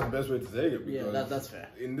 I think that's the best way to take it. Because that's fair.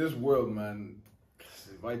 In this world, man,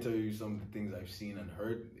 if I tell you some of the things I've seen and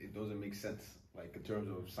heard, it doesn't make sense. Like in terms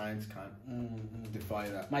of science can't defy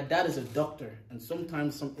that. My dad is a doctor, and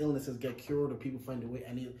sometimes some illnesses get cured or people find a way.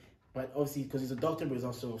 But obviously, because he's a doctor, but he's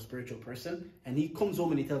also a spiritual person, and he comes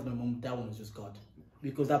home and he tells my mom that one was just God.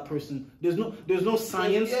 Because that person, there's no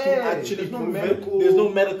science to actually prove it. There's no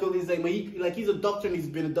medical. He's like, he's a doctor and he's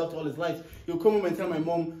been a doctor all his life. He'll come home and tell my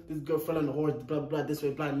mom, this girl fell on the horse, blah blah, this way,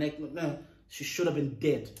 blah, neck. Nah, she should have been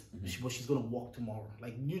dead, but she's gonna walk tomorrow.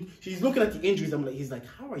 Like she's looking at the injuries. He's like,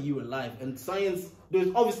 how are you alive? And science, there's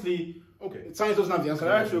obviously science doesn't have the answer.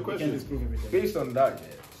 Can I ask you a question? You can't disprove everything. Based on that,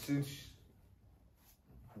 since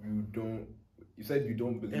you said you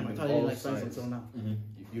don't believe in all science until now.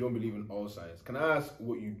 You don't believe in all science. Can I ask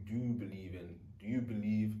what you do believe in? Do you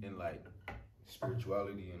believe in like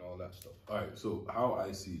spirituality and all that stuff? All right. So how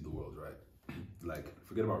I see the world, right? Like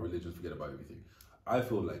forget about religion, forget about everything. I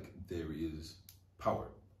feel like there is power.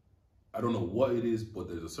 I don't know what it is, but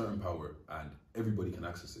there's a certain power, and everybody can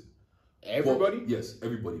access it. Everybody? But, yes,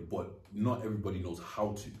 everybody, but not everybody knows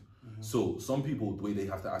how to. So some people, the way they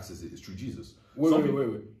have to access it is through Jesus. Wait.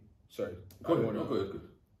 Sorry. Go ahead.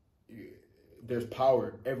 There's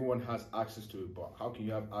power. Everyone has access to it, but how can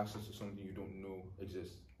you have access to something you don't know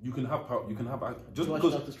exists? You can have power. You can have just did you because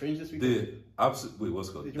watch Doctor Strange this week? Wait, what's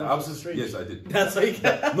it called? The absence. Yes, I did. That's how you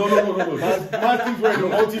can. No.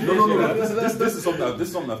 This is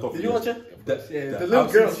something I've thought. Did you watch it? The little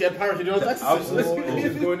girl, she had power. She didn't know access.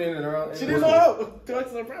 She's going in and around. She didn't know how to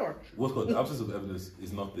access her power. What's called the absence of evidence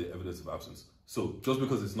is not the evidence of absence. So just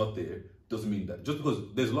because it's not there doesn't mean that. Just because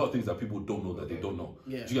there's a lot of things that people don't know that they don't know.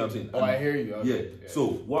 Yeah. Do you get what I'm saying? Oh, I hear you. Yeah. So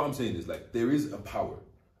what I'm saying is like there is a power.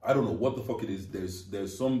 I don't know what the fuck it is.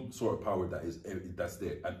 There's some sort of power that's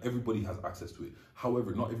there, and everybody has access to it.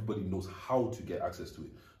 However, not everybody knows how to get access to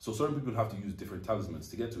it. So certain people have to use different talismans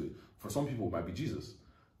to get to it. For some people, it might be Jesus.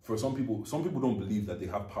 For some people don't believe that they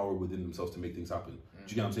have power within themselves to make things happen. Do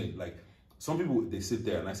you get what I'm saying? Like some people, they sit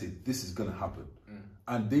there and I say, this is gonna happen,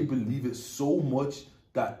 and they believe it so much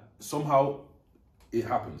that somehow it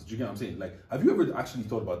happens. Do you get what I'm saying? Like, have you ever actually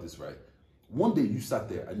thought about this, right? One day you sat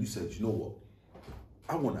there and you said, you know what?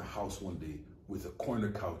 I want a house one day with a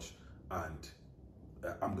corner couch and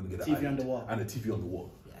I'm gonna get a TV on the wall. and a TV on the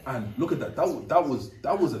wall. And look at that. That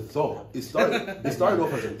was a thought. It started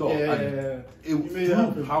off as a thought. And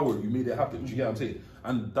through power, you made it happen. Do you get what I'm saying?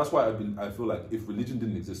 And that's why I feel like if religion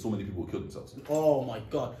didn't exist, so many people would kill themselves. Oh my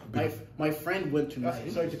God. My friend went to Niger.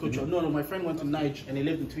 Sorry to cut you off. No, my friend went to Niger and he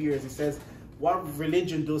lived in 2 years. He says, what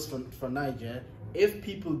religion does for Niger, if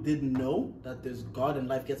people didn't know that there's God and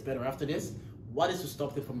life gets better after this, what is to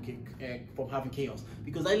stop them from having chaos?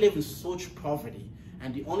 Because I live in such poverty.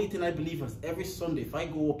 And the only thing I believe is every Sunday, if I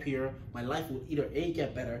go up here, my life will either A,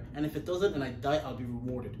 get better, and if it doesn't and I die, I'll be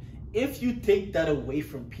rewarded. If you take that away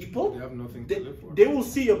from people, they have nothing to live for. They will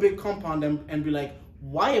see a big compound and be like,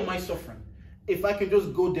 why am I suffering? If I can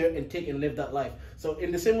just go there and take and live that life. So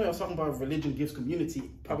in the same way I was talking about religion gives community,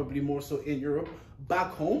 probably more so in Europe,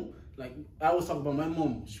 back home, like I was talking about my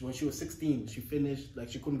mom, when she was 16, she finished, like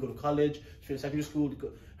she couldn't go to college, she finished secondary school,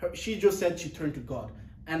 she just said she turned to God.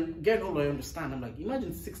 And getting older, I understand. I'm like,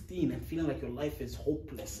 imagine 16 and feeling like your life is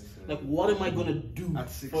hopeless. Like, what am I gonna do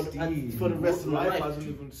at 16, for the rest of my life?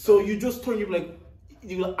 So you just turn, you're like,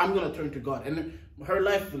 I'm gonna turn to God. And her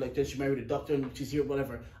life, like, she married a doctor and she's here,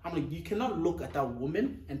 whatever. I'm like, you cannot look at that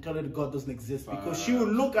woman and tell her that God doesn't exist, because she will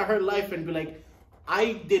look at her life and be like,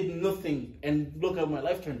 I did nothing, and look at my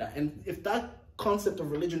life turned out. And if that concept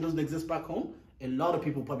of religion doesn't exist back home, a lot of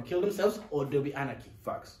people probably kill themselves, or there'll be anarchy.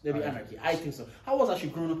 Facts. There'll be anarchy. I think so. I was actually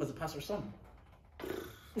growing up as a pastor's son.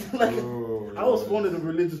 Like, I was one of the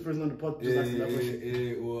religious person on the podcast.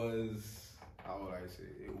 It was, how would I say?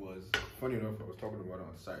 It was, funny enough, I was talking about it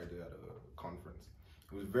on Saturday at a conference.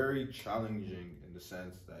 It was very challenging in the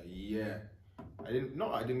sense that,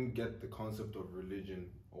 I didn't get the concept of religion,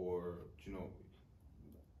 or,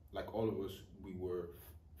 like all of us, we were,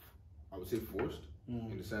 I would say, forced.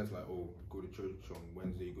 In the sense like, oh, go to church on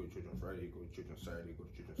Wednesday, go to church on Friday, go to church on Saturday, go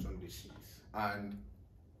to church on Sunday. And,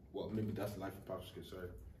 well, maybe that's the life of pastor's kid, sorry.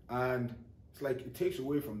 And it's like, it takes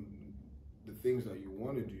away from the things that you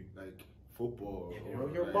want to do, like football.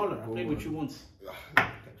 You're a baller. I played with you once.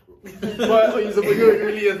 Thanks, bro. But he's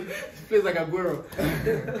really is. He plays like a Aguero.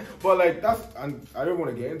 But like, and I don't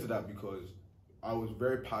want to get into that because I was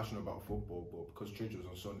very passionate about football, but because church was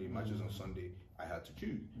on Sunday, matches on Sunday, I had to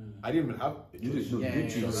choose. I didn't even have a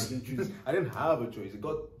choice. I didn't have a choice. It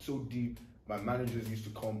got so deep. My managers used to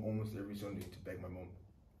come almost every Sunday to beg my mom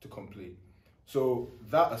to come play. So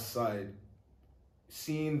that aside,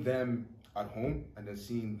 seeing them at home and then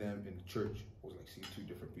seeing them in the church was like seeing two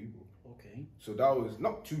different people. Okay. So that was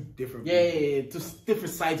not two different people. Yeah, just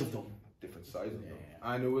different sides of them. Different sides of them.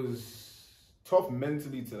 And it was tough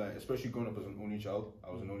mentally to, like, especially growing up as an only child.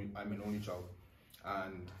 I'm an only child.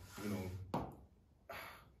 And,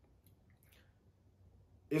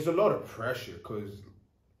 it's a lot of pressure because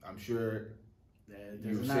I'm sure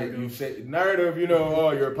you say narrative,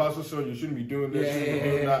 oh, you're a pastor's son, you shouldn't be doing this, you shouldn't be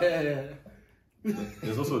doing that.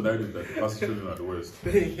 There's also a narrative that the pastor's children are the worst.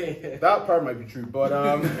 That part might be true, but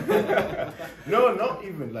no, not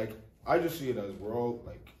even. Like, I just see it as we're all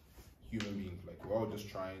like human beings. Like, we're all just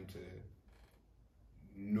trying to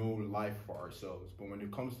know life for ourselves. But when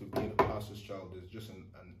it comes to being a pastor's child, there's just an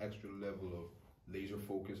extra level of laser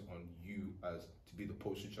focus on you as to be the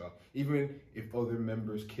poster child. Even if other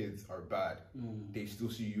members' kids are bad, they still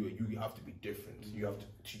see you and you have to be different. You have to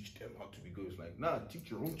teach them how to be good. It's like, nah,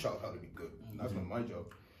 teach your own child how to be good. That's not my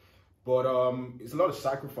job. But it's a lot of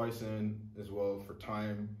sacrificing as well for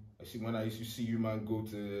time. When I used to see you, man, go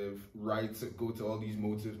to rights, go to all these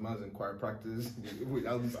motives, man's in choir practice with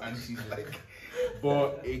all these aunties, like.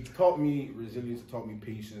 But it taught me resilience, it taught me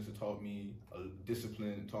patience, it taught me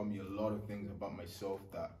discipline, it taught me a lot of things about myself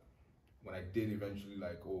that when I did eventually,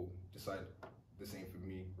 like, decide this ain't for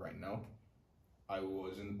me right now, I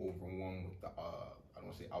wasn't overwhelmed with the, I don't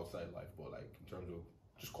want to say outside life, but like in terms of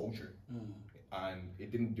just culture. And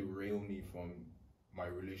it didn't derail me from my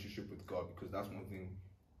relationship with God, because that's one thing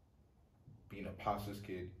being a pastor's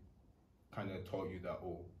kid kind of taught you that,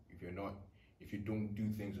 if you don't do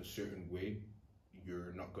things a certain way,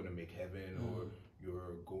 you're not gonna make heaven, or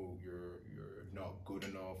you're not good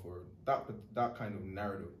enough, or that kind of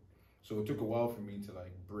narrative. So it took a while for me to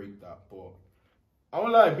like break that. But I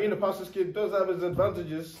won't lie, being a pastor's kid does have its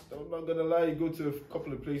advantages. I'm not gonna lie, you go to a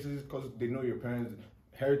couple of places because they know your parents.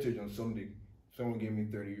 Heritage on Sunday, someone gave me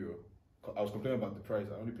 €30. I was complaining about the price.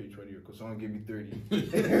 I only paid €20 because someone gave me 30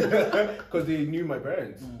 because they knew my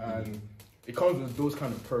parents, and it comes with those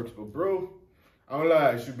kind of perks. But bro, I don't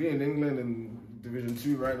lie, I should be in England in Division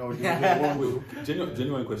 2 right now.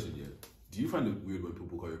 Genuine question, yeah. Do you find it weird when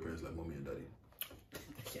people call your parents like mommy and daddy?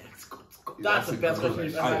 That's the best question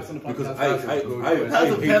you've ever asked on the podcast. Because That's I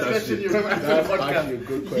the hate best that question shit. you've ever asked on That's the podcast. actually a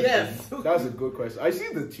good question. Yes. That's a good question. I see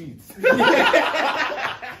the tweets.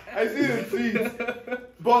 I see the tweets.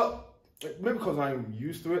 But maybe because I'm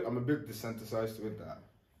used to it, I'm a bit desensitized to it that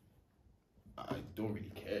I don't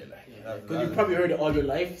really care. Like, Because you've probably heard it all your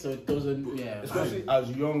life, so it doesn't. Yeah. Especially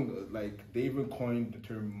as young, like they even coined the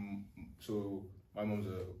term. So my mom's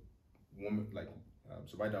a woman, like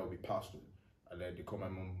so my dad would be pastor, and then they call my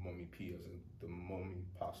mom Mommy P, as in the mommy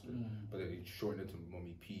pastor, but then they shortened it to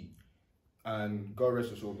Mommy P. And God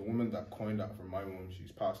rest her soul, the woman that coined that for my mom,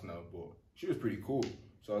 she's passed now, but she was pretty cool.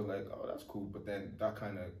 So I was like, oh, that's cool. But then that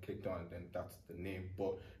kind of kicked on, and then that's the name.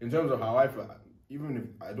 But in terms of how I feel, even if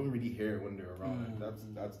I don't really hear it when they're around, like,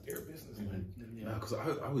 that's their business. Yeah, because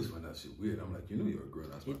I always find that shit weird. I'm like, you know, you're a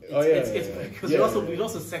grown ass man. It's because we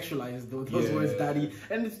also sexualize those words, daddy,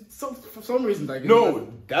 and it's for some reason like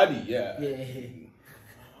daddy, yeah.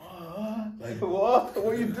 Like what?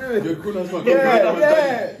 What are you doing? You're a grown ass man.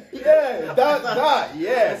 Yeah.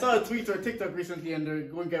 I saw a tweet or a TikTok recently, and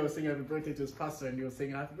the one guy was singing happy birthday to his pastor, and he was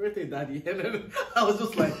saying happy birthday, daddy, and then I was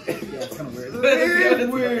just like, yeah, it's kind of weird.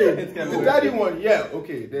 It's weird. It's kind of The weird. daddy one, yeah,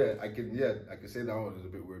 okay, there. I can say that one is a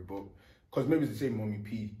bit weird, but because maybe it's the same Mommy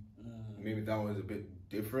P, maybe that one is a bit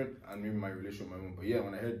different, and maybe my relationship with my mom. But yeah,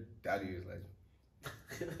 when I heard daddy, it's like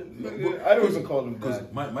I don't even call him Because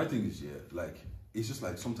dad. my thing is, like, it's just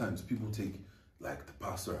like sometimes people take like the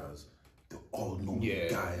pastor as the all-knowing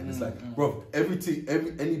guy, and it's like, bro,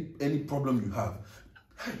 any problem you have,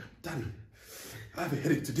 hey, daddy, I have a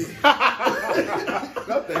headache today.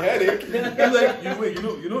 Not the headache. It's like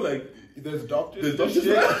you know, like there's doctors.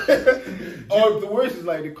 shit. Or the worst is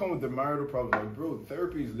like they come with the marital problem. Like, bro,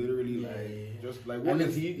 therapy is literally just like what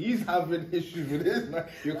is he's having issues with this man.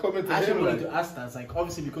 You're coming to I actually him wanted like, to ask that. It's like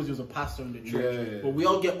obviously because he was a pastor in the church, Yeah. but we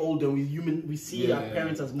all get older. We see our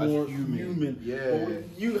parents as more human. Yeah.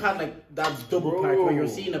 But you had like that double part where you're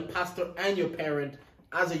seeing a pastor and your parent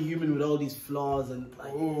as a human with all these flaws and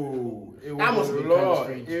like. Oh, it that was must a be kind of lot.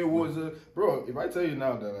 strange. It was a bro. If I tell you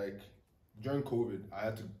now that like during COVID, I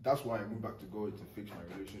had to. That's why I moved back to Go to fix my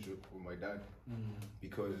relationship with my dad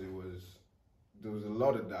because there was a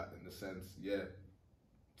lot of that in the sense,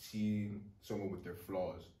 seeing someone with their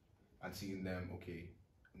flaws and seeing them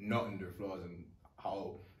not in their flaws and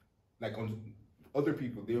how like on other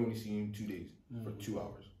people they only see him 2 days for 2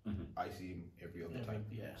 hours. I see him every other time.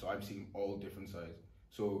 So I'm seeing all different sides.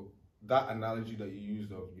 So that analogy that you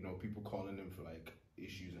used of people calling him for like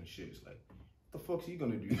issues and shit, it's like, what the fuck's he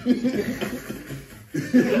gonna do?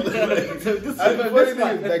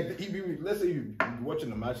 Like he be, let's say you be watching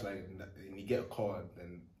the match like and you get a call and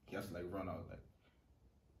then he has to like run out, like,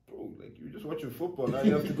 bro, like you're just watching football now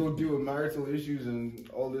you have to go deal with marital issues and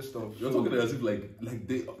all this stuff. You're talking as if like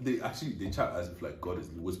they actually chat as if like God is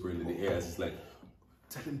whispering in the air, as it's like,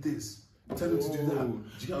 tell him this, tell him to do that. Do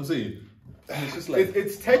you get what I'm saying? And it's just like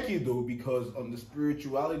it's techie though, because on the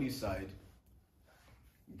spirituality side,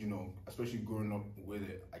 especially growing up with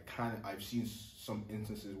it, I've seen some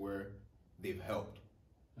instances where they've helped.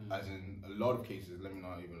 As in a lot of cases, let me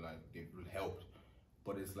not even like they've helped.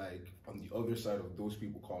 But it's like on the other side of those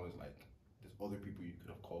people calling, it's like there's other people you could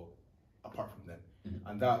have called apart from them.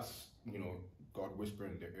 And that's, God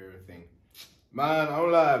whispering in their ear thing. Man, I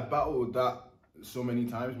don't lie, I've battled that so many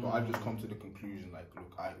times, but I've just come to the conclusion, like,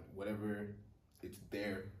 look, whatever, it's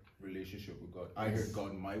their relationship with God. I hear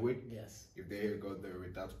God my way. Yes. If they hear God their way,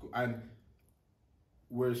 that's cool. And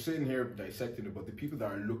we're sitting here dissecting it, but the people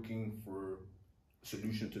that are looking for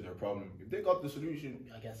solution to their problem, if they got the solution,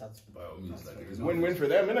 I guess that's it's win-win for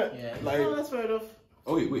them, innit? Yeah. Like, no, that's fair enough.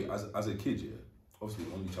 okay, wait, as a kid, obviously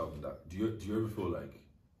only child in that, do you ever feel like,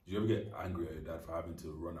 do you ever get angry at your dad for having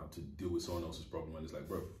to run out to deal with someone else's problem when it's like,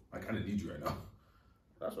 bro, I kind of need you right now?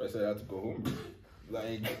 that's why I said I had to go home.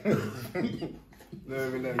 Like, let me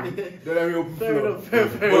open floor.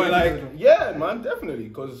 But like, yeah, man, definitely,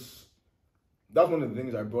 because that's one of the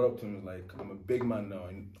things I brought up to him. Is like, I'm a big man now,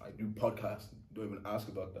 and I do podcasts. Don't even ask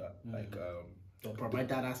about that. Like, bro, my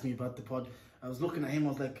dad asked me about the pod. I was looking at him. I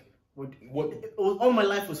was like, what? All my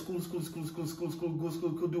life was school,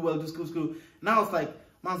 do well, do school. Now it's like,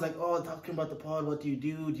 man's like, oh, talking about the pod. What do you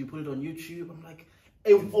do? Do you put it on YouTube? I'm like,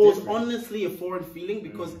 it was honestly a foreign feeling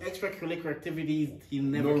because extracurricular activities he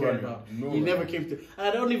never cared about. He never came to.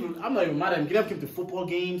 I'm not even mad at him. He never came to football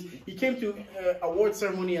games. He came to award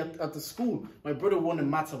ceremony at the school. My brother won a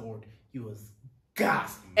maths award. He was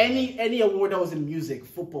gassed. Any award that was in music,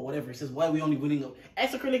 football, whatever, he says, why are we only winning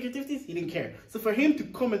extracurricular activities? He didn't care. So for him to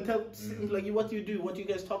come and tell like, what do you do? What do you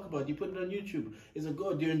guys talk about? You put it on YouTube. Is it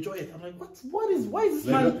good? Do you enjoy it? I'm like, why is this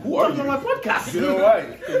man talking on my podcast? You know why?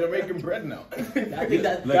 Because you're making bread now. I think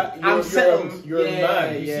that I'm settled. You're a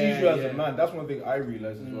man. He sees you as yeah. a man. That's one thing I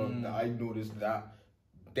realized as well. That I noticed that.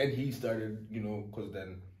 Then he started, because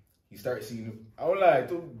then he started seeing. I was like, I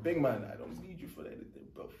told big man, I don't need you for anything,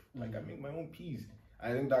 bro. Like, I make my own peas.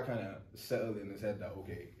 I think that kind of settled in his head that,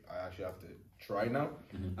 okay, I actually have to try now.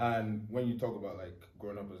 And when you talk about, like,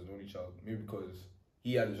 growing up as an only child, maybe because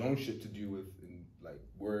he had his own shit to deal with in, like,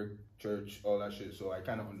 work, church, all that shit. So I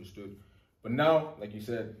kind of understood. But now, like you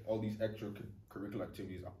said, all these extracurricular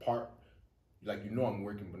activities apart, like, I'm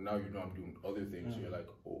working, but now I'm doing other things. So you're like,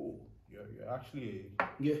 oh, you're actually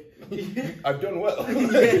I've done well.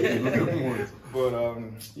 But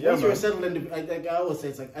once you're settled in, like I always say,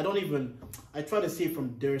 it's like I try to see it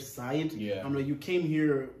from their side. Yeah. I'm like, you came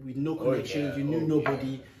here with no connections, you knew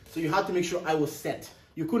nobody, so you had to make sure I was set.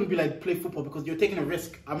 You couldn't be like play football because you're taking a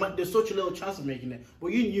risk. There's such a little chance of making it. But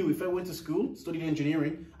you knew if I went to school, studied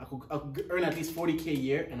engineering, I could earn at least 40K a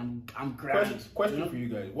year, and I'm grand. Question for you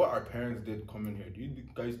guys: what our parents did coming here? Do you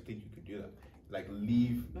guys think you could do that? Like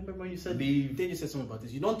leave? Remember when you said leave? Then you said something about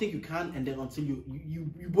this. You don't think you can, and then until you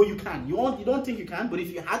you can. You don't think you can, but if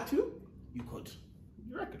you had to, you could.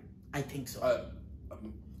 You reckon? I think so.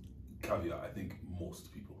 Caveat: I think most.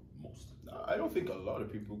 I don't think a lot of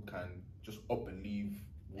people can just up and leave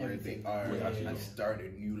where they are and start a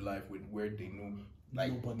new life with where they know.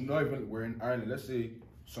 Like, not even, we're in Ireland. Let's say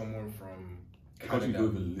someone from Canada,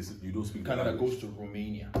 you don't speak Canada goes to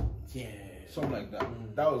Romania. Yeah. Something like that.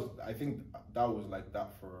 I think that was like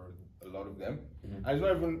that for a lot of them. And it's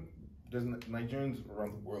not even, there's Nigerians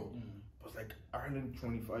around the world. But it's like Ireland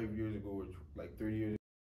 25 years ago, or like 30 years